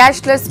ಸಾಲಿನ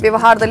ಕ್ಯಾಶ್ಲೆಸ್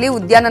ವ್ಯವಹಾರದಲ್ಲಿ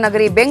ಉದ್ಯಾನ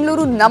ನಗರಿ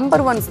ಬೆಂಗಳೂರು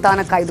ನಂಬರ್ 1 ಸ್ಥಾನ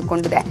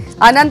ಕಾಯ್ದುಕೊಂಡಿದೆ.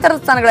 ಆ ನಂತರದ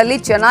ಸ್ಥಾನಗಳಲ್ಲಿ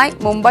ಚೆನ್ನೈ,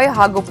 ಮುಂಬೈ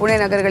ಹಾಗೂ ಪುಣೆ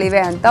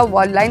ನಗರಗಳಿವೆ ಅಂತ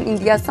ವರ್ಲ್ಡ್ ಲೈನ್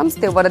ಇಂಡಿಯಾ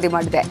ಸಂಸ್ಥೆ ವರದಿ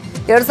ಮಾಡಿದೆ.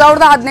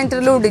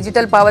 2018ರಲ್ಲೂ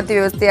ಡಿಜಿಟಲ್ ಪಾವತಿ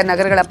ವ್ಯವಸ್ಥೆಯ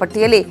ನಗರಗಳ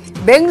ಪಟ್ಟಿಯಲ್ಲಿ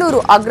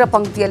ಬೆಂಗಳೂರು ಅಗ್ರ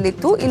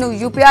ಪಂಕ್ತಿಯಲ್ಲಿತ್ತು. ಇನ್ನು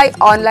UPI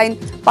ಆನ್ಲೈನ್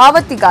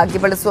ಪಾವತಿಗಾಗಿ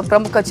ಬಳಸುವ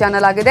ಪ್ರಮುಖ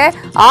ಚಾನೆಲ್ ಆಗಿದೆ.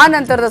 ಆ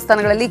ನಂತರದ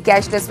ಸ್ಥಾನಗಳಲ್ಲಿ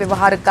ಕ್ಯಾಶ್ಲೆಸ್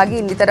ವ್ಯವಹಾರಕ್ಕಾಗಿ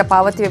ಇನ್ನಿತರ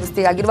ಪಾವತಿ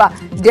ವ್ಯವಸ್ಥೆಯಾಗಿರುವ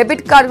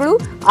ಡೆಬಿಟ್ ಕಾರ್ಡ್ಗಳು,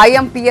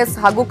 IMPS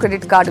ಹಾಗೂ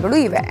ಕ್ರೆಡಿಟ್ ಕಾರ್ಡ್ಗಳು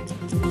ಇವೆ.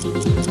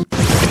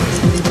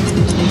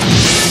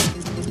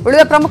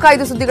 ಉಳಿದ ಪ್ರಮುಖ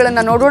 5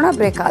 ಸುದ್ದಿಗಳನ್ನು ನೋಡೋಣ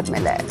ಬ್ರೇಕ್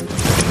ಆದ್ಮೇಲೆ.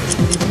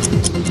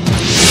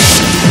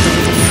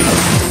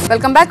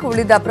 Welcome back.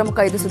 ಉಳಿದ ಪ್ರಮುಖ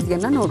 5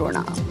 ಸುದ್ದಿಯನ್ನ ನೋಡೋಣ.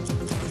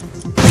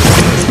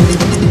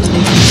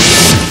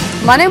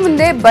 ಮನೆ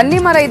ಮುಂದೆ ಬನ್ನಿ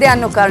ಮರ ಇದೆ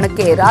ಅನ್ನೋ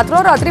ಕಾರಣಕ್ಕೆ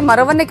ರಾತ್ರೋರಾತ್ರಿ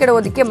ಮರವನ್ನೇ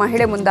ಕೆಡವೋದಕ್ಕೆ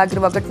ಮಹಿಳೆ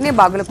ಮುಂದಾಗಿರುವ ಘಟನೆ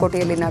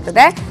ಬಾಗಲಕೋಟೆಯಲ್ಲಿ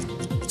ನಡೆದಿದೆ.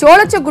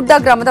 ಚೋಳಚಗುಡ್ಡ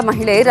ಗ್ರಾಮದ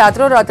ಮಹಿಳೆ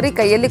ರಾತ್ರೋರಾತ್ರಿ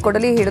ಕೈಯಲ್ಲಿ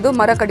ಕೊಡಲಿ ಹಿಡಿದು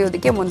ಮರ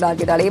ಕಡಿಯೋದಕ್ಕೆ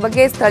ಮುಂದಾಗಿದ್ದಾಳೆ. ಈ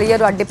ಬಗ್ಗೆ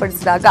ಸ್ಥಳೀಯರು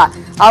ಅಡ್ಡಿಪಡಿಸಿದಾಗ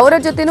ಅವರ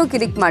ಜೊತೆನೂ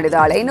ಕಿರಿಕ್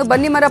ಮಾಡಿದ್ದಾಳೆ. ಇನ್ನು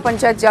ಬನ್ನಿಮರ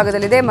ಪಂಚಾಯತ್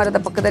ಜಾಗದಲ್ಲಿದೆ. ಮರದ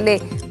ಪಕ್ಕದಲ್ಲಿ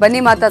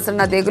ಬನ್ನಿ ಮಾತಾ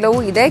ಸಣ್ಣ ದೇಗುಲವೂ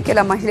ಇದೆ. ಕೆಲ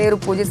ಮಹಿಳೆಯರು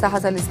ಪೂಜೆ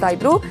ಸಹ ಸಲ್ಲಿಸ್ತಾ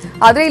ಇದ್ರು.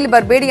 ಆದ್ರೆ ಇಲ್ಲಿ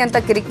ಬರಬೇಡಿ ಅಂತ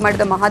ಕಿರಿಕ್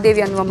ಮಾಡಿದ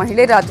ಮಹಾದೇವಿ ಅನ್ನುವ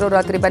ಮಹಿಳೆ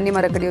ರಾತ್ರೋರಾತ್ರಿ ಬನ್ನಿ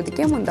ಮರ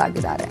ಕಡಿಯೋದಕ್ಕೆ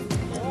ಮುಂದಾಗಿದ್ದಾರೆ.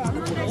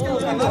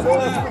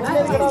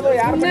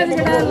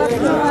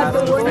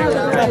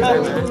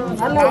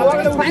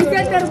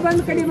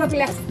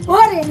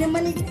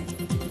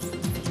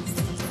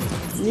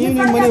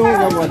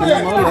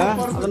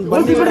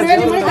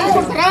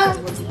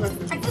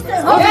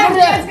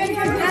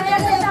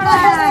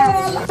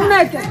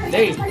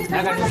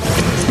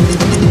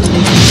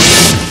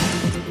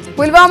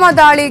 ಪುಲ್ವಾಮಾ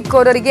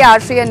ದಾಳಿಕೋರರಿಗೆ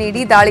ಆಶ್ರಯ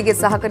ನೀಡಿ ದಾಳಿಗೆ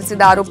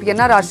ಸಹಕರಿಸಿದ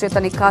ಆರೋಪಿಯನ್ನ ರಾಷ್ಟ್ರೀಯ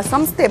ತನಿಖಾ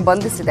ಸಂಸ್ಥೆ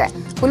ಬಂಧಿಸಿದೆ.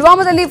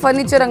 ಪುಲ್ವಾಮಾದಲ್ಲಿ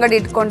ಫರ್ನಿಚರ್ ಅಂಗಡಿ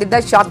ಇಟ್ಕೊಂಡಿದ್ದ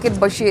ಶಾಕಿರ್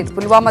ಬಶೀರ್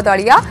ಪುಲ್ವಾಮಾ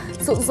ದಾಳಿಯ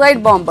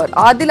ಸುಸೈಡ್ ಬಾಂಬರ್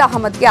ಆದಿಲ್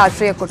ಅಹಮದ್ಗೆ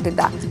ಆಶ್ರಯ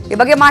ಕೊಟ್ಟಿದ್ದ. ಈ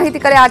ಬಗ್ಗೆ ಮಾಹಿತಿ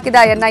ಕಲೆ ಹಾಕಿದ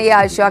ಎನ್ಐಎ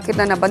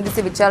ಶಾಕಿರ್ನನ್ನ ಬಂಧಿಸಿ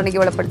ವಿಚಾರಣೆಗೆ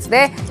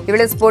ಒಳಪಡಿಸಿದೆ. ಈ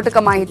ವೇಳೆ ಸ್ಫೋಟಕ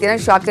ಮಾಹಿತಿಯನ್ನು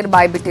ಶಾಕಿರ್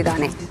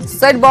ಬಾಯ್ಬಿಟ್ಟಿದ್ದಾನೆ.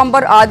 ಸುಸೈಡ್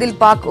ಬಾಂಬರ್ ಆದಿಲ್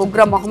ಪಾಕ್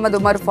ಉಗ್ರ ಮೊಹಮ್ಮದ್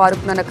ಉಮರ್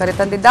ಫಾರೂಕ್ನನ್ನ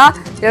ಕರೆತಂದಿದ್ದ.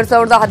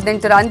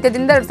 2018ರ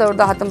ಅಂತ್ಯದಿಂದ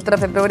 2019ರ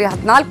ಫೆಬ್ರವರಿ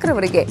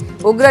 14ರವರೆಗೆ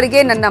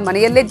ಉಗ್ರರಿಗೆ ನನ್ನ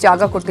ಮನೆಯಲ್ಲೇ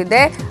ಜಾಗ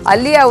ಕೊಟ್ಟಿದ್ದೆ,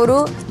 ಅಲ್ಲಿ ಅವರು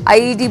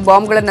ಐಇಡಿ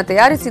ಬಾಂಬ್ಗಳನ್ನು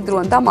ತಯಾರಿಸಿದ್ರು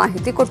ಅಂತ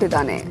ಮಾಹಿತಿ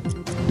ಕೊಟ್ಟಿದ್ದಾನೆ.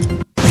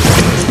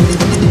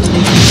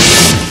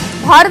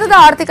 ಭಾರತದ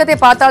ಆರ್ಥಿಕತೆ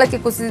ಪಾತಾಳಕ್ಕೆ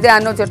ಕುಸಿದಿದೆ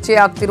ಅನ್ನೋ ಚರ್ಚೆ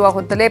ಆಗ್ತಿರುವ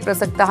ಹೊತ್ತಲೇ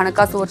ಪ್ರಸಕ್ತ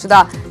ಹಣಕಾಸು ವರ್ಷದ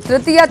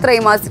ತೃತೀಯ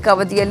ತ್ರೈಮಾಸಿಕ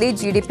ಅವಧಿಯಲ್ಲಿ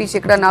ಜಿಡಿಪಿ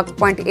ಶೇಕಡಾ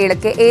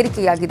 4.7ಕ್ಕೆ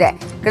ಏರಿಕೆಯಾಗಿದೆ.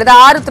 ಕಳೆದ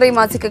 6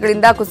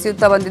 ತ್ರೈಮಾಸಿಕಗಳಿಂದ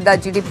ಕುಸಿಯುತ್ತಾ ಬಂದಿದ್ದ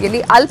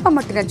ಜಿಡಿಪಿಯಲ್ಲಿ ಅಲ್ಪ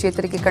ಮಟ್ಟಿನ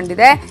ಚೇತರಿಕೆ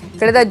ಕಂಡಿದೆ.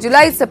 ಕಳೆದ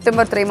ಜುಲೈ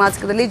ಸೆಪ್ಟೆಂಬರ್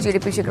ತ್ರೈಮಾಸಿಕದಲ್ಲಿ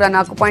ಜಿಡಿಪಿ ಶೇಕಡಾ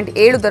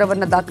 4.7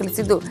 ದರವನ್ನು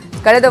ದಾಖಲಿಸಿದ್ದು,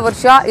 ಕಳೆದ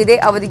ವರ್ಷ ಇದೇ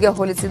ಅವಧಿಗೆ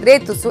ಹೋಲಿಸಿದರೆ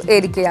ತುಸು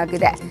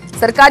ಏರಿಕೆಯಾಗಿದೆ.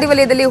 ಸರ್ಕಾರಿ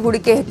ವಲಯದಲ್ಲಿ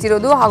ಹೂಡಿಕೆ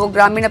ಹೆಚ್ಚಿರುವುದು ಹಾಗೂ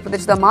ಗ್ರಾಮೀಣ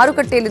ಪ್ರದೇಶದ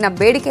ಮಾರುಕಟ್ಟೆಯಲ್ಲಿನ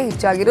ಬೇಡಿಕೆ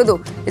ಹೆಚ್ಚಾಗಿರುವುದು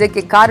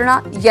ಇದಕ್ಕೆ ಕಾರಣ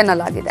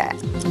ಎನ್ನಲಾಗಿದೆ.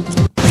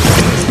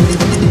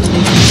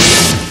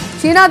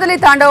 ಚೀನಾದಲ್ಲಿ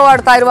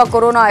ತಾಂಡವವಾಡ್ತಾ ಇರುವ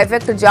ಕೊರೋನಾ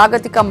ಎಫೆಕ್ಟ್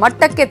ಜಾಗತಿಕ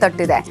ಮಟ್ಟಕ್ಕೆ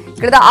ತಟ್ಟಿದೆ.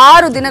 ಕಳೆದ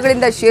 6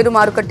 ದಿನಗಳಿಂದ ಷೇರು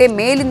ಮಾರುಕಟ್ಟೆ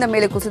ಮೇಲಿಂದ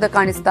ಮೇಲೆ ಕುಸಿತ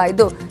ಕಾಣಿಸ್ತಾ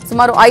ಇದ್ದು,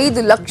 ಸುಮಾರು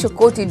 $5 ಲಕ್ಷ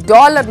ಕೋಟಿ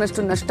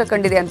ನಷ್ಟು ನಷ್ಟ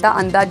ಕಂಡಿದೆ ಅಂತ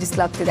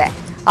ಅಂದಾಜಿಸಲಾಗ್ತಿದೆ.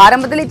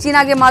 ಆರಂಭದಲ್ಲಿ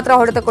ಚೀನಾಗೆ ಮಾತ್ರ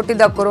ಹೊಡೆತ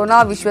ಕೊಟ್ಟಿದ್ದ ಕೊರೋನಾ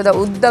ವಿಶ್ವದ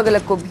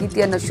ಉದ್ದಗಲಕ್ಕೂ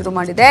ಭೀತಿಯನ್ನು ಶುರು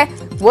ಮಾಡಿದೆ.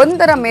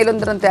 ಒಂದರ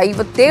ಮೇಲೊಂದರಂತೆ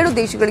 57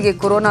 ದೇಶಗಳಿಗೆ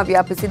ಕೊರೋನಾ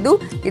ವ್ಯಾಪಿಸಿದ್ದು,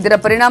 ಇದರ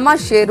ಪರಿಣಾಮ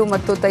ಷೇರು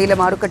ಮತ್ತು ತೈಲ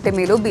ಮಾರುಕಟ್ಟೆ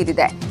ಮೇಲೂ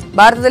ಬೀರಿದೆ.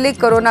 ಭಾರತದಲ್ಲಿ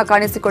ಕೊರೋನಾ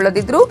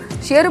ಕಾಣಿಸಿಕೊಳ್ಳದಿದ್ರೂ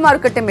ಷೇರು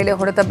ಮಾರುಕಟ್ಟೆ ಮೇಲೆ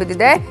ಹೊಡೆತ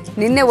ಬಿದ್ದಿದೆ.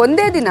 ನಿನ್ನೆ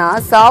ಒಂದೇ ದಿನ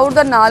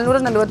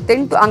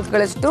 1448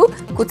 ಅಂಕಗಳಷ್ಟು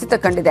ಕುಸಿತ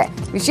ಕಂಡಿದೆ.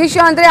 ವಿಶೇಷ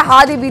ಅಂದ್ರೆ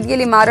ಹಾದಿ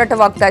ಬೀದಿಯಲ್ಲಿ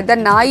ಮಾರಾಟವಾಗ್ತಾ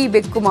ಇದ್ದ ನಾಯಿ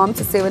ಬೆಕ್ಕು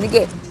ಮಾಂಸ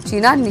ಸೇವನೆಗೆ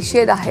ಚೀನಾ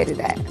ನಿಷೇಧ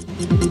ಹೇರಿದೆ.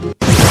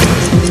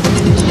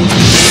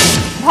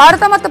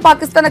 ಭಾರತ ಮತ್ತು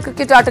ಪಾಕಿಸ್ತಾನ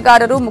ಕ್ರಿಕೆಟ್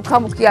ಆಟಗಾರರು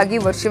ಮುಖಾಮುಖಿಯಾಗಿ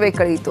ವರ್ಷವೇ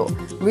ಕಳೆಯಿತು.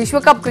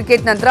 ವಿಶ್ವಕಪ್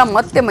ಕ್ರಿಕೆಟ್ ನಂತರ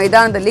ಮತ್ತೆ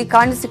ಮೈದಾನದಲ್ಲಿ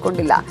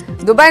ಕಾಣಿಸಿಕೊಂಡಿಲ್ಲ.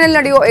 ದುಬೈನಲ್ಲಿ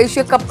ನಡೆಯುವ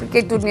ಏಷ್ಯಾ ಕಪ್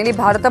ಕ್ರಿಕೆಟ್ ಟೂರ್ನಿಯಲ್ಲಿ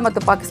ಭಾರತ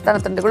ಮತ್ತು ಪಾಕಿಸ್ತಾನ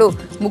ತಂಡಗಳು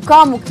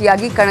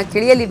ಮುಖಾಮುಖಿಯಾಗಿ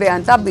ಕಣಕ್ಕಿಳಿಯಲಿವೆ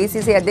ಅಂತ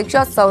ಬಿಸಿಸಿಐ ಅಧ್ಯಕ್ಷ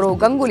ಸೌರವ್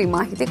ಗಂಗೂಲಿ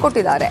ಮಾಹಿತಿ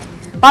ಕೊಟ್ಟಿದ್ದಾರೆ.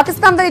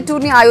 ಪಾಕಿಸ್ತಾನದಲ್ಲಿ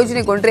ಟೂರ್ನಿ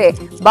ಆಯೋಜನೆಗೊಂಡ್ರೆ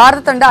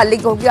ಭಾರತ ತಂಡ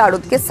ಅಲ್ಲಿಗೆ ಹೋಗಿ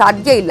ಆಡೋದಕ್ಕೆ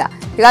ಸಾಧ್ಯ ಇಲ್ಲ.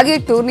 ಹೀಗಾಗಿ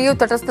ಟೂರ್ನಿಯು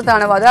ತಟಸ್ಥ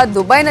ತಾಣವಾದ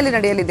ದುಬೈನಲ್ಲಿ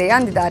ನಡೆಯಲಿದೆ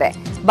ಎಂದಿದ್ದಾರೆ.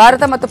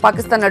 ಭಾರತ ಮತ್ತು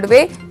ಪಾಕಿಸ್ತಾನ ನಡುವೆ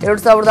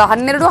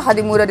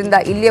 2012-13ರಿಂದ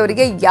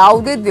ಇಲ್ಲಿಯವರೆಗೆ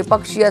ಯಾವುದೇ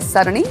ದ್ವಿಪಕ್ಷೀಯ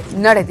ಸರಣಿ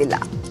ನಡೆದಿಲ್ಲ.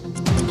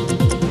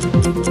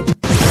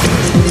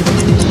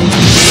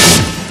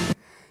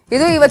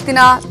 ಇದು ಇವತ್ತಿನ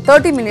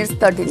 30 Minutes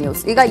 30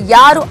 ನ್ಯೂಸ್. ಈಗ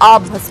ಯಾರು ಆ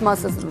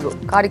ಭಸ್ಮಾಸುರರು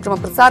ಕಾರ್ಯಕ್ರಮ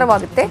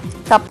ಪ್ರಸಾರವಾಗುತ್ತೆ,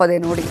 ತಪ್ಪದೆ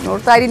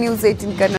ನೋಡ್ತಾ ಇರಿ News18 ಕನ್ನಡ.